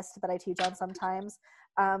whole list that I teach on sometimes.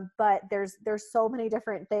 But there's so many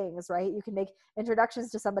different things, right? You can make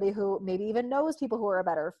introductions to somebody who maybe even knows people who are a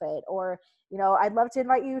better fit, or, you know, I'd love to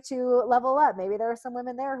invite you to Level Up. Maybe there are some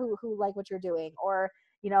women there who like what you're doing, or,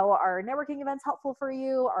 you know, are networking events helpful for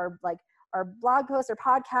you, or like our blog posts or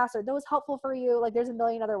podcasts, are those helpful for you? Like, there's a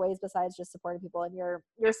million other ways besides just supporting people, and you're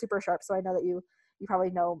super sharp. So I know that you probably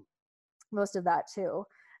know most of that too.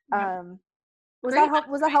 Was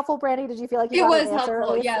that helpful, Brandy? Did you feel like you got an answer?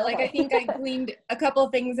 Helpful? Yeah, Okay. like I think I gleaned a couple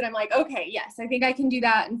of things, and I'm like, okay, yes, I think I can do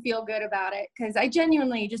that and feel good about it, because I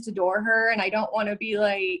genuinely just adore her, and I don't want to be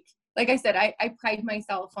like I said, I pride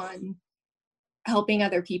myself on helping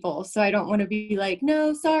other people, so I don't want to be like,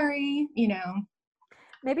 no, sorry, you know.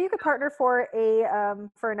 Maybe you could partner for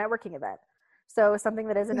a networking event. So something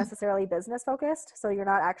that isn't necessarily business focused. So you're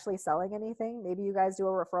not actually selling anything. Maybe you guys do a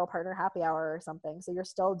referral partner happy hour or something. So you're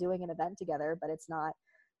still doing an event together, but it's not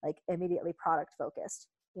like immediately product focused,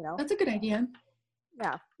 you know? That's a good idea.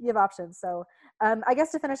 Yeah, you have options. So I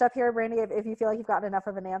guess to finish up here, Brandy, if you feel like you've gotten enough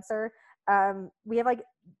of an answer, we have like,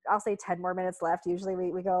 I'll say 10 more minutes left. Usually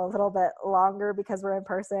we go a little bit longer because we're in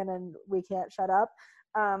person and we can't shut up.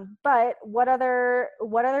 But what other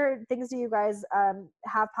things do you guys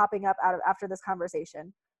have popping up after this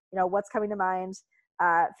conversation? You know, what's coming to mind?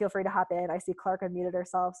 Feel free to hop in. I see Clark unmuted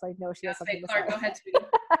herself, so I know she has something to Clark, say. go ahead, sweetie.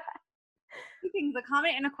 Two things, a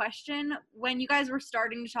comment and a question. When you guys were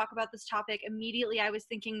starting to talk about this topic, immediately I was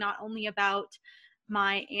thinking not only about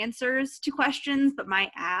my answers to questions, but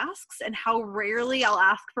my asks, and how rarely I'll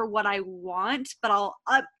ask for what I want, but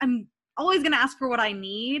I'm always going to ask for what I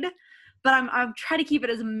need. But I'm trying to keep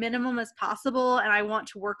it as minimum as possible, and I want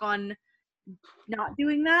to work on not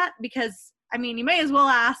doing that, because, I mean, you may as well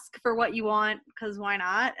ask for what you want, because why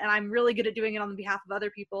not? And I'm really good at doing it on behalf of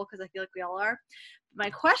other people, because I feel like we all are.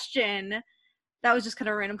 My question, that was just kind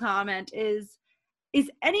of a random comment, is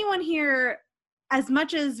anyone here, as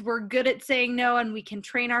much as we're good at saying no and we can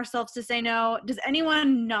train ourselves to say no, does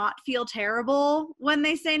anyone not feel terrible when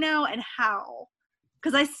they say no, and how?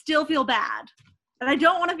 Because I still feel bad. And I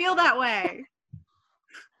don't want to feel that way.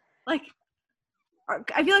 Like,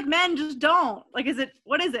 I feel like men just don't. Like,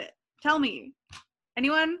 what is it? Tell me.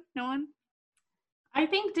 Anyone? No one? I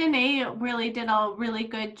think Danae really did a really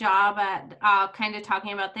good job at kind of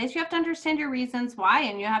talking about this. You have to understand your reasons why,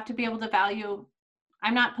 and you have to be able to value.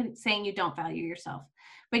 I'm not saying you don't value yourself,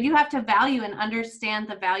 but you have to value and understand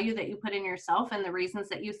the value that you put in yourself and the reasons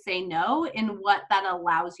that you say no and what that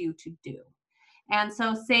allows you to do. And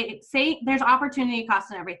so say there's opportunity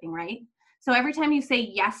cost in everything, right? So every time you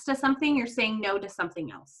say yes to something, you're saying no to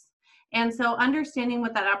something else. And so understanding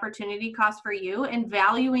what that opportunity costs for you and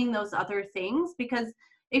valuing those other things, because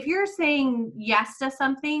if you're saying yes to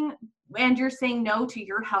something and you're saying no to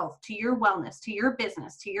your health, to your wellness, to your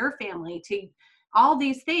business, to your family, to all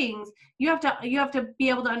these things, you have to be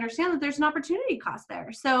able to understand that there's an opportunity cost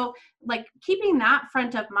there. So like keeping that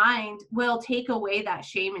front of mind will take away that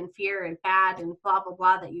shame and fear and bad and blah, blah,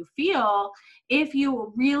 blah that you feel if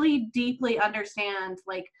you really deeply understand,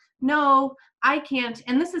 like, no, I can't.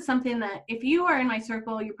 And this is something that if you are in my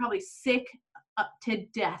circle, you're probably sick to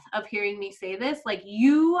death of hearing me say this. Like,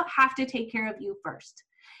 you have to take care of you first.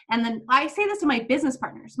 And then I say this to my business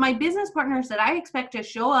partners that I expect to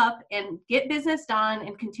show up and get business done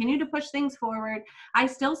and continue to push things forward. I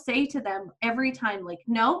still say to them every time, like,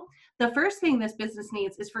 no, the first thing this business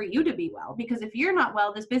needs is for you to be well, because if you're not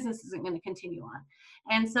well, this business isn't going to continue on.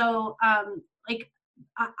 And so,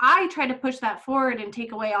 I try to push that forward and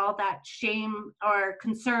take away all that shame or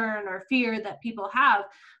concern or fear that people have.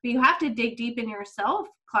 But you have to dig deep in yourself,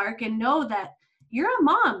 Clark, and know that you're a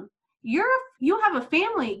mom. You have a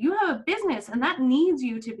family, you have a business, and that needs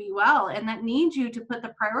you to be well, and that needs you to put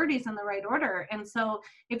the priorities in the right order. And so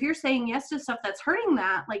if you're saying yes to stuff that's hurting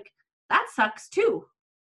that, like, that sucks too,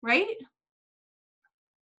 right?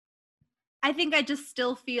 I think I just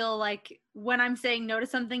still feel like when I'm saying no to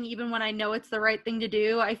something, even when I know it's the right thing to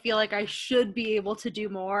do, I feel like I should be able to do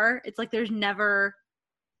more. It's like there's never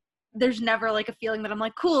like a feeling that I'm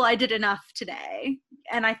like, cool, I did enough today.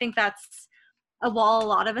 And I think that's a wall a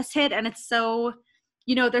lot of us hit. And it's so,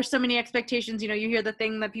 there's so many expectations. You hear the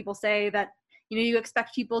thing that people say that, you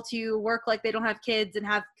expect people to work like they don't have kids and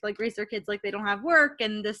have like raise their kids like they don't have work.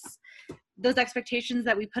 And those expectations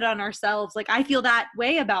that we put on ourselves, like, I feel that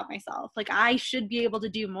way about myself. Like, I should be able to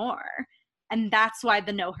do more. And that's why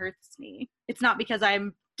the no hurts me. It's not because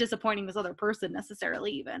I'm disappointing this other person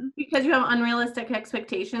necessarily, even. Because you have unrealistic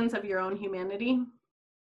expectations of your own humanity.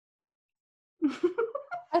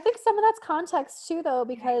 I think some of that's context too, though,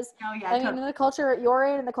 because in the culture you're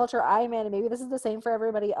in and the culture I'm in, and maybe this is the same for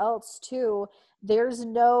everybody else too, there's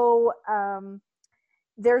no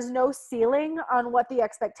ceiling on what the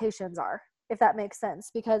expectations are, if that makes sense.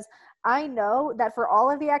 Because I know that for all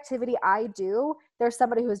of the activity I do, there's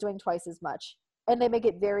somebody who's doing twice as much. And they make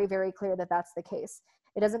it very, very clear that that's the case.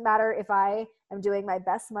 It doesn't matter if I am doing my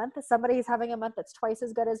best month, somebody's having a month that's twice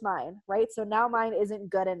as good as mine, right? So now mine isn't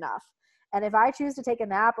good enough. And if I choose to take a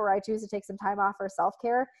nap or I choose to take some time off for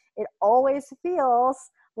self-care, it always feels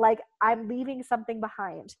like I'm leaving something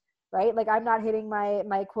behind, right? Like I'm not hitting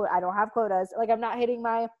my quota. I don't have quotas. Like I'm not hitting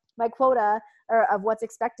my quota of what's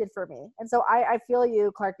expected for me. And so I feel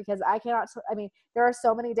you, Clark, because there are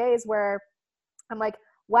so many days where I'm like,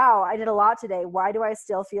 wow, I did a lot today. Why do I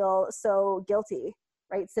still feel so guilty,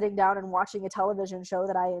 right? Sitting down and watching a television show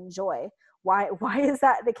that I enjoy. Why is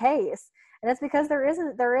that the case? And it's because there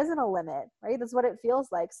isn't a limit, right? That's what it feels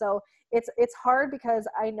like. So it's hard because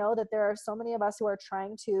I know that there are so many of us who are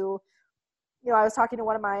trying to, I was talking to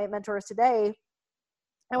one of my mentors today,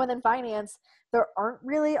 and within finance, there aren't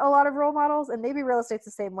really a lot of role models, and maybe real estate's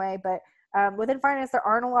the same way, but within finance, there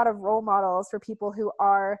aren't a lot of role models for people who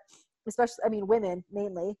are, women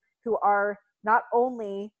mainly, who are not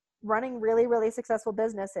only running really, really successful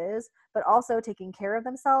businesses, but also taking care of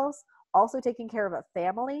themselves, also taking care of a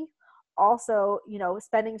family, also,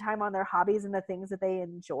 spending time on their hobbies and the things that they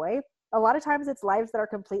enjoy. A lot of times it's lives that are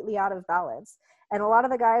completely out of balance. And a lot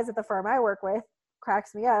of the guys at the firm I work with,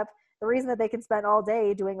 cracks me up, the reason that they can spend all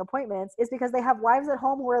day doing appointments is because they have wives at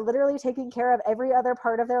home who are literally taking care of every other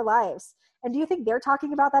part of their lives. And do you think they're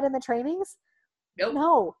talking about that in the trainings? Nope.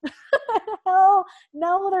 No. Hell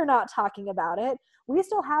no, they're not talking about it. We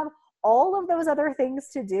still have all of those other things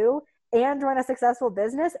to do and run a successful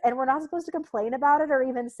business, and we're not supposed to complain about it or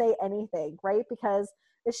even say anything, right? Because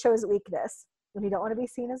it shows weakness. And we don't want to be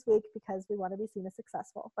seen as weak because we want to be seen as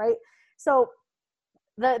successful, right? So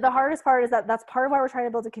the hardest part is that's part of why we're trying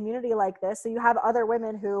to build a community like this. So you have other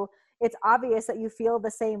women who it's obvious that you feel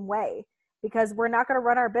the same way, because we're not going to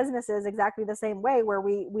run our businesses exactly the same way where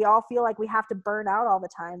we all feel like we have to burn out all the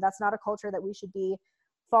time. That's not a culture that we should be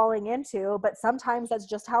falling into, but sometimes that's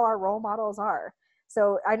just how our role models are.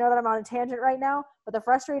 So I know that I'm on a tangent right now, but the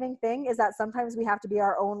frustrating thing is that sometimes we have to be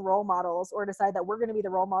our own role models or decide that we're going to be the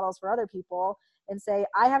role models for other people and say,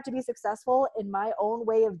 I have to be successful in my own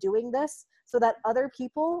way of doing this so that other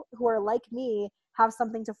people who are like me have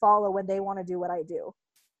something to follow when they want to do what I do.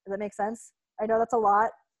 Does that make sense? I know that's a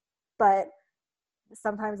lot, but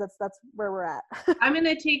sometimes that's where we're at. I'm going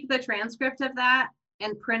to take the transcript of that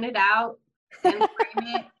and print it out and frame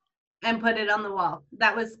it and put it on the wall.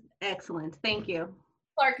 That was excellent. Thank you.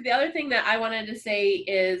 Clark, the other thing that I wanted to say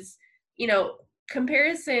is,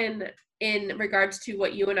 comparison in regards to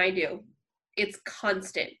what you and I do, it's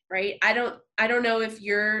constant, right? I don't know if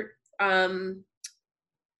your firm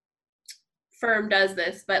does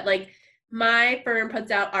this, but like my firm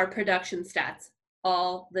puts out our production stats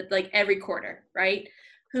every quarter, right?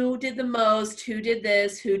 Who did the most, who did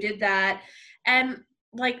this, who did that. And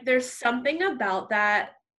like there's something about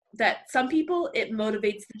that some people, it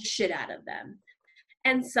motivates the shit out of them.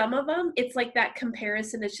 And some of them, it's like that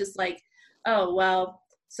comparison is just like, oh, well,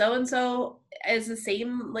 so-and-so is the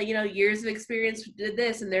same, like, years of experience did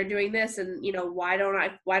this and they're doing this. And, why don't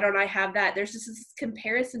I have that? There's just this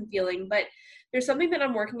comparison feeling, but there's something that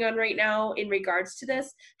I'm working on right now in regards to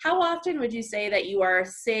this. How often would you say that you are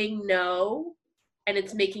saying no and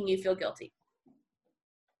it's making you feel guilty?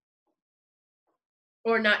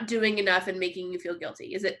 Or not doing enough and making you feel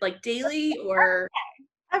guilty? Is it like daily or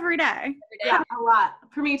every day? Yeah, a lot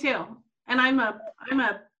for me too. And I'm a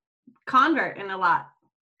convert in a lot.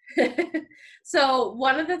 So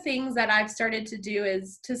one of the things that I've started to do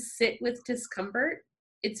is to sit with discomfort.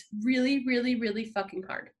 It's really, really, really fucking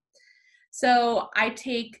hard. So I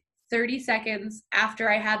take 30 seconds after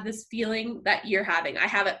I have this feeling that you're having. I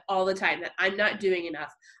have it all the time that I'm not doing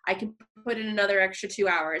enough. I can put in another extra 2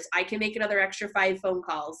 hours. I can make another extra 5 phone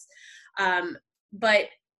calls. But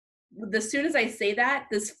as soon as I say that,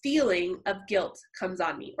 this feeling of guilt comes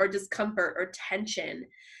on me, or discomfort or tension.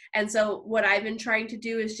 And so what I've been trying to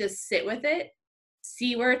do is just sit with it,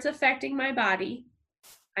 see where it's affecting my body.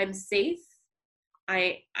 I'm safe.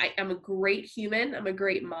 I am a great human. I'm a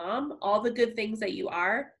great mom. All the good things that you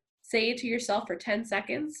are. Say it to yourself for 10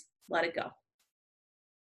 seconds. Let it go.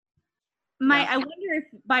 I wonder if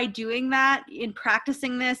by doing that, in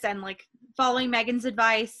practicing this and like following Megan's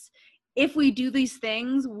advice, if we do these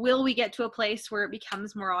things, will we get to a place where it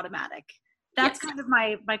becomes more automatic? That's kind of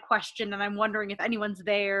my question, and I'm wondering if anyone's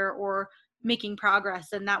there or making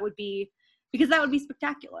progress, and that would be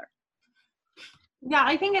spectacular. Yeah,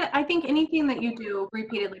 I think anything that you do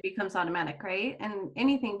repeatedly becomes automatic, right? And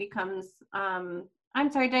anything becomes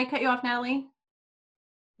I'm sorry, did I cut you off, Natalie?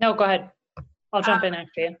 No, go ahead. I'll jump in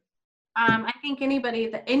after you. I think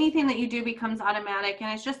anything that you do becomes automatic,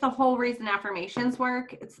 and it's just the whole reason affirmations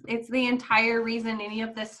work. It's the entire reason any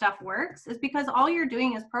of this stuff works is because all you're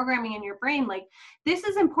doing is programming in your brain, like, this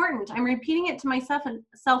is important. I'm repeating it to myself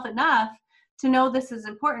enough to know this is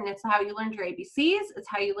important. It's how you learned your ABCs. It's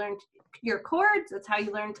how you learned your chords. It's how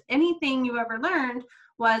you learned anything you ever learned,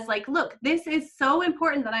 was like, look, this is so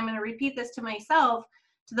important that I'm going to repeat this to myself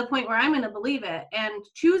to the point where I'm going to believe it. And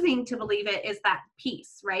choosing to believe it is that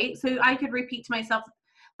piece, right? So I could repeat to myself,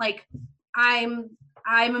 like, I'm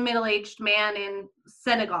a middle-aged man in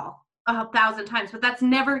Senegal 1,000 times, but that's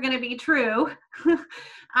never going to be true.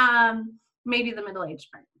 Maybe the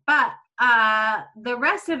middle-aged part, but the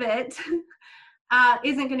rest of it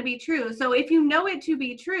isn't going to be true. So if you know it to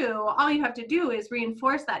be true, all you have to do is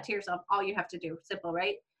reinforce that to yourself. All you have to do, simple,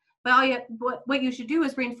 right? But what you should do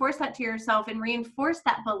is reinforce that to yourself and reinforce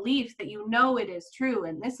that belief that you know it is true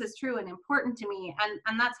and this is true and important to me.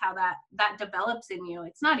 And that's how that develops in you.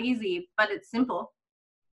 It's not easy, but it's simple.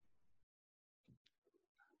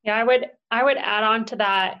 Yeah, I would add on to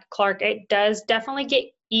that, Clark. It does definitely get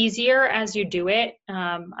easier as you do it.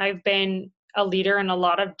 I've been a leader in a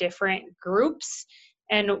lot of different groups,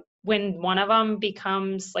 and when one of them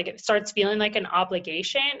becomes like, it starts feeling like an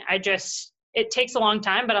obligation, it takes a long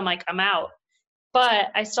time, but I'm like, I'm out.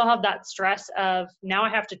 But I still have that stress of, now I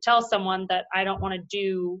have to tell someone that I don't want to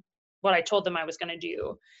do what I told them I was going to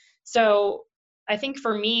do. So I think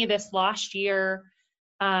for me this last year,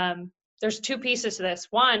 there's 2 pieces to this.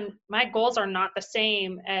 One, my goals are not the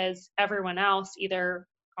same as everyone else, either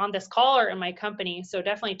on this call or in my company. So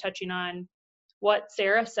definitely touching on what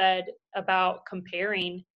Sarah said about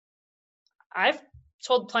comparing. I've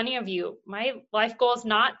told plenty of you, my life goal is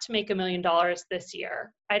not to make $1 million this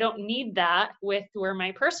year. I don't need that with where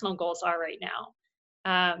my personal goals are right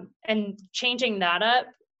now. And changing that up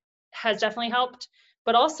has definitely helped,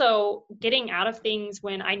 but also getting out of things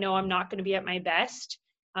when I know I'm not going to be at my best.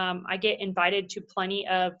 I get invited to plenty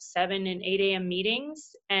of 7 and 8 a.m.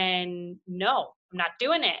 meetings, and no, I'm not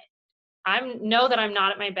doing it. I know that I'm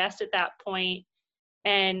not at my best at that point.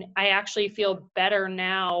 And I actually feel better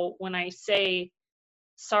now when I say,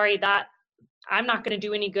 sorry, that I'm not going to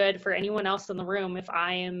do any good for anyone else in the room if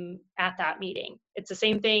I am at that meeting. It's the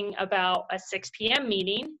same thing about a 6 p.m.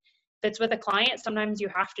 meeting. If it's with a client, sometimes you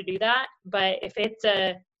have to do that. But if it's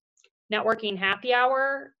a networking happy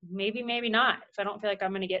hour, maybe not. If I don't feel like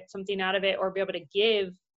I'm going to get something out of it or be able to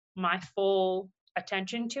give my full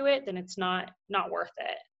attention to it, then it's not worth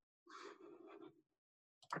it.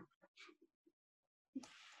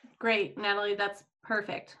 Great, Natalie. That's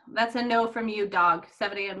perfect. That's a no from you, dog.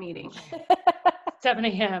 7 a.m. meeting. 7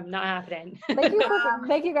 a.m. Not happening.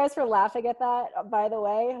 Thank you guys for laughing at that. By the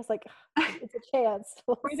way, I was like, it's a chance.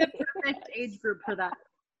 We'll We're the see. perfect age group for that.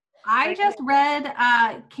 I just read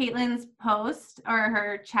Caitlin's post or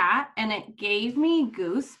her chat, and it gave me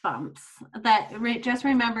goosebumps. Just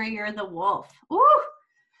remember you're the wolf. Ooh,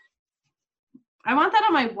 I want that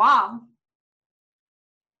on my wall.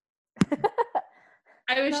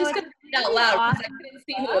 I was just going to read it out loud because I couldn't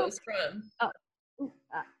see who it was from.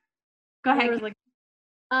 Go ahead.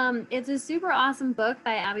 It's a super awesome book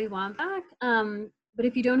by Abby Wambach. But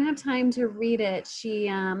if you don't have time to read it, she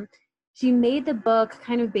made the book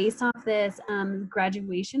kind of based off this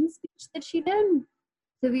graduation speech that she did.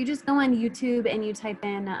 So if you just go on YouTube and you type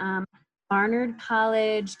in Barnard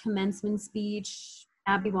College commencement speech,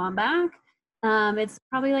 Abby Wambach, it's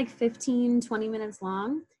probably like 15-20 minutes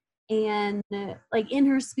long. And like in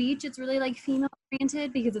her speech, it's really like female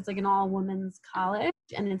oriented because it's like an all women's college,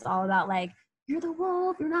 and it's all about like, you're the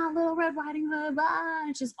wolf, you're not Little Red Riding Hood, blah.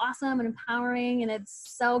 It's just awesome and empowering, and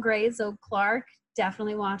it's so great. So Clark,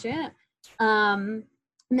 definitely watch it. And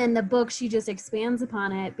then the book, she just expands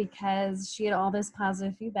upon it because she had all this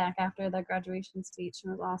positive feedback after the graduation speech,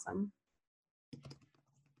 and it was awesome.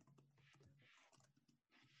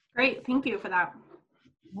 Great, thank you for that.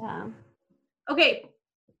 Yeah. Okay,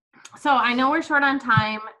 so I know we're short on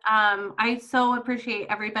time. I so appreciate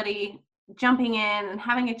everybody jumping in and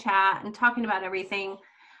having a chat and talking about everything.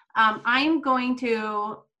 I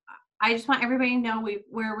just want everybody to know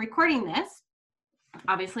we're recording this.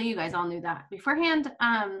 Obviously, you guys all knew that beforehand.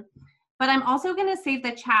 But I'm also going to save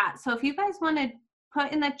the chat. So if you guys want to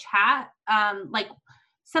put in the chat, like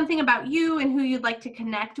something about you and who you'd like to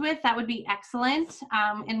connect with, that would be excellent.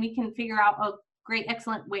 And we can figure out a great,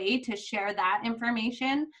 excellent way to share that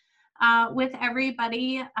information with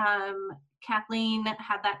everybody. Kathleen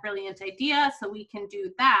had that brilliant idea, so we can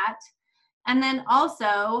do that. And then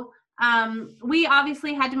also, we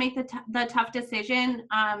obviously had to make the tough decision.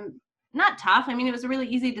 Not tough, I mean, it was a really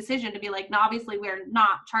easy decision to be like, no, obviously we're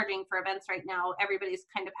not charging for events right now. Everybody's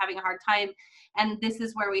kind of having a hard time. And this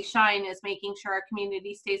is where we shine, is making sure our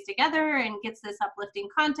community stays together and gets this uplifting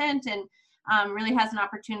content and really has an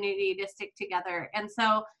opportunity to stick together. And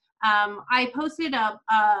so I posted a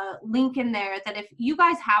link in there that if you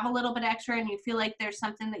guys have a little bit extra and you feel like there's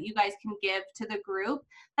something that you guys can give to the group,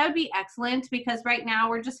 that would be excellent, because right now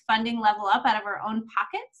we're just funding Level Up out of our own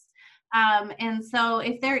pockets. And so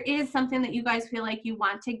if there is something that you guys feel like you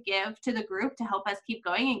want to give to the group to help us keep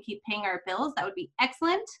going and keep paying our bills, that would be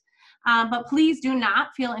excellent. But please do not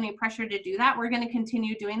feel any pressure to do that. We're going to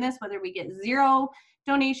continue doing this, whether we get 0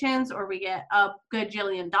 donations or we get a good $1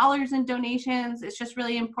 jillion in donations. It's just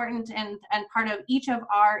really important and part of each of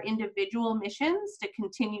our individual missions to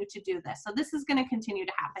continue to do this. So this is going to continue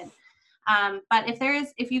to happen. But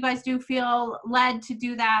if you guys do feel led to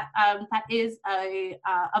do that, that is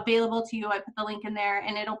available to you. I put the link in there,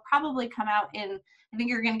 and it'll probably come out in, I think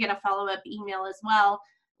you're going to get a follow-up email as well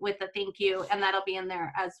with a thank you, and that'll be in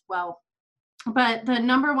there as well. But the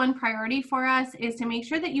number one priority for us is to make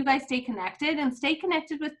sure that you guys stay connected and stay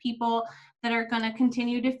connected with people that are going to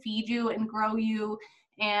continue to feed you and grow you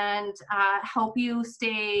and help you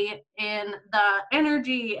stay in the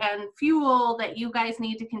energy and fuel that you guys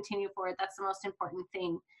need to continue forward. That's the most important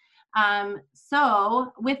thing.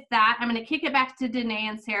 So with that, I'm going to kick it back to Danae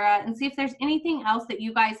and Sarah and see if there's anything else that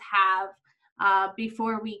you guys have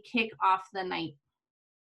before we kick off the night.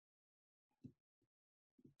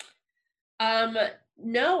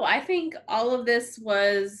 No, I think all of this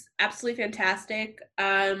was absolutely fantastic.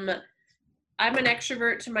 I'm an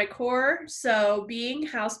extrovert to my core, so being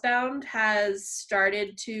housebound has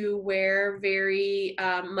started to wear very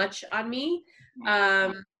much on me.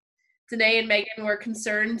 Danae and Megan were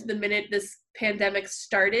concerned the minute this pandemic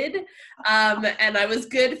started, and I was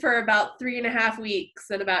good for about 3.5 weeks,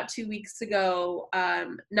 and about 2 weeks ago,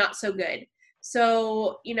 not so good.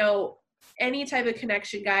 So, you know, any type of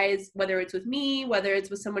connection, guys, whether it's with me, whether it's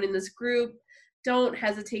with someone in this group, don't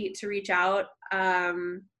hesitate to reach out.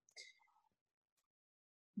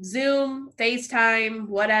 Zoom, FaceTime,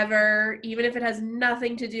 whatever, even if it has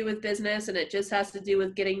nothing to do with business and it just has to do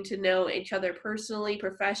with getting to know each other personally,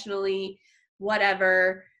 professionally,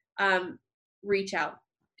 whatever, reach out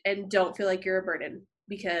and don't feel like you're a burden,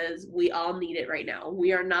 because we all need it right now.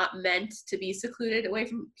 We are not meant to be secluded away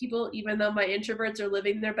from people, even though my introverts are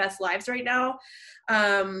living their best lives right now.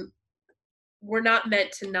 We're not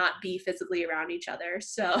meant to not be physically around each other.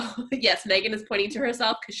 So yes, Megan is pointing to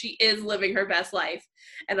herself because she is living her best life,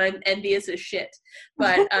 and I'm envious as shit.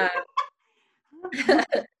 But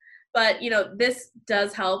But, this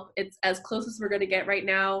does help. It's as close as we're going to get right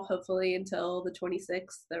now, hopefully until the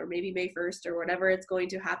 26th or maybe May 1st or whatever it's going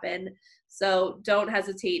to happen. So don't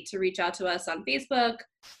hesitate to reach out to us on Facebook,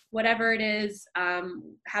 whatever it is.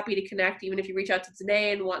 Happy to connect. Even if you reach out to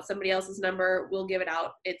Danae and want somebody else's number, we'll give it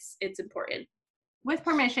out. It's important. With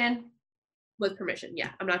permission. With permission,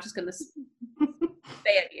 yeah. I'm not just going to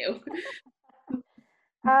spam you.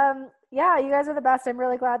 Yeah, you guys are the best. I'm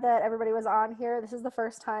really glad that everybody was on here. This is the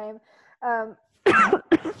first time in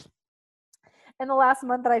the last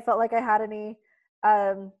month that I felt like I had any,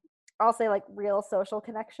 I'll say like real social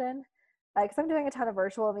connection. Because I'm doing a ton of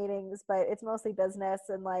virtual meetings, but it's mostly business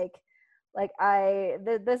and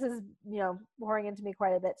this is, pouring into me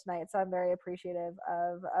quite a bit tonight. So I'm very appreciative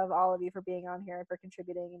of all of you for being on here and for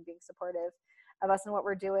contributing and being supportive of us and what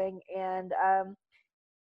we're doing. And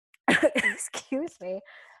excuse me.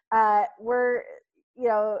 We're,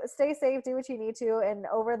 stay safe, do what you need to. And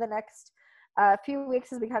over the next few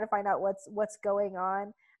weeks, as we kind of find out what's going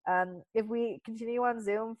on, if we continue on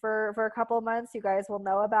Zoom for a couple of months, you guys will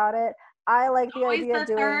know about it. I like the idea of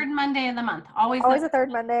doing third Monday of the month. Always the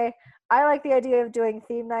third Monday. I like the idea of doing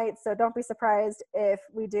theme nights. So don't be surprised if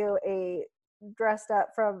we do a dressed up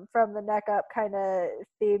from the neck up kind of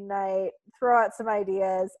theme night. Throw out some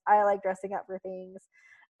ideas. I like dressing up for things.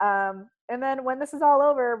 And then when this is all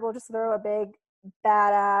over, we'll just throw a big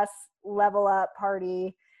badass level up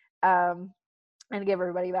party, and give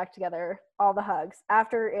everybody back together, all the hugs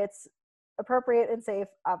after it's appropriate and safe,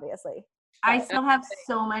 obviously. I still have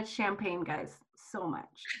so much champagne, guys. So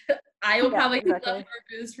much. I will probably keep leftover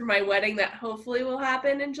booze for my wedding that hopefully will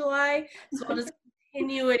happen in July. So I'll just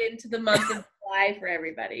continue it into the month of July for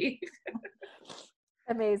everybody.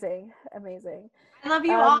 Amazing. I love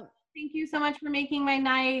you all. Thank you so much for making my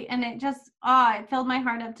night. And it just, it filled my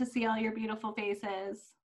heart up to see all your beautiful faces.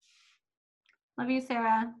 Love you,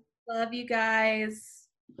 Sarah. Love you guys.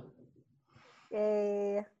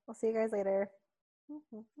 Yay. We'll see you guys later.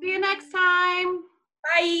 See you next time.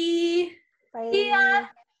 Bye. Bye. See ya.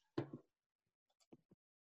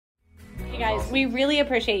 Hey guys, we really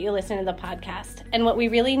appreciate you listening to the podcast. And what we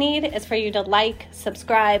really need is for you to like,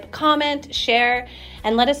 subscribe, comment, share,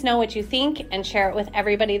 and let us know what you think and share it with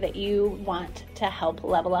everybody that you want to help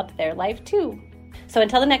level up their life too. So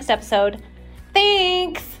until the next episode,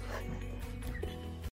 thanks!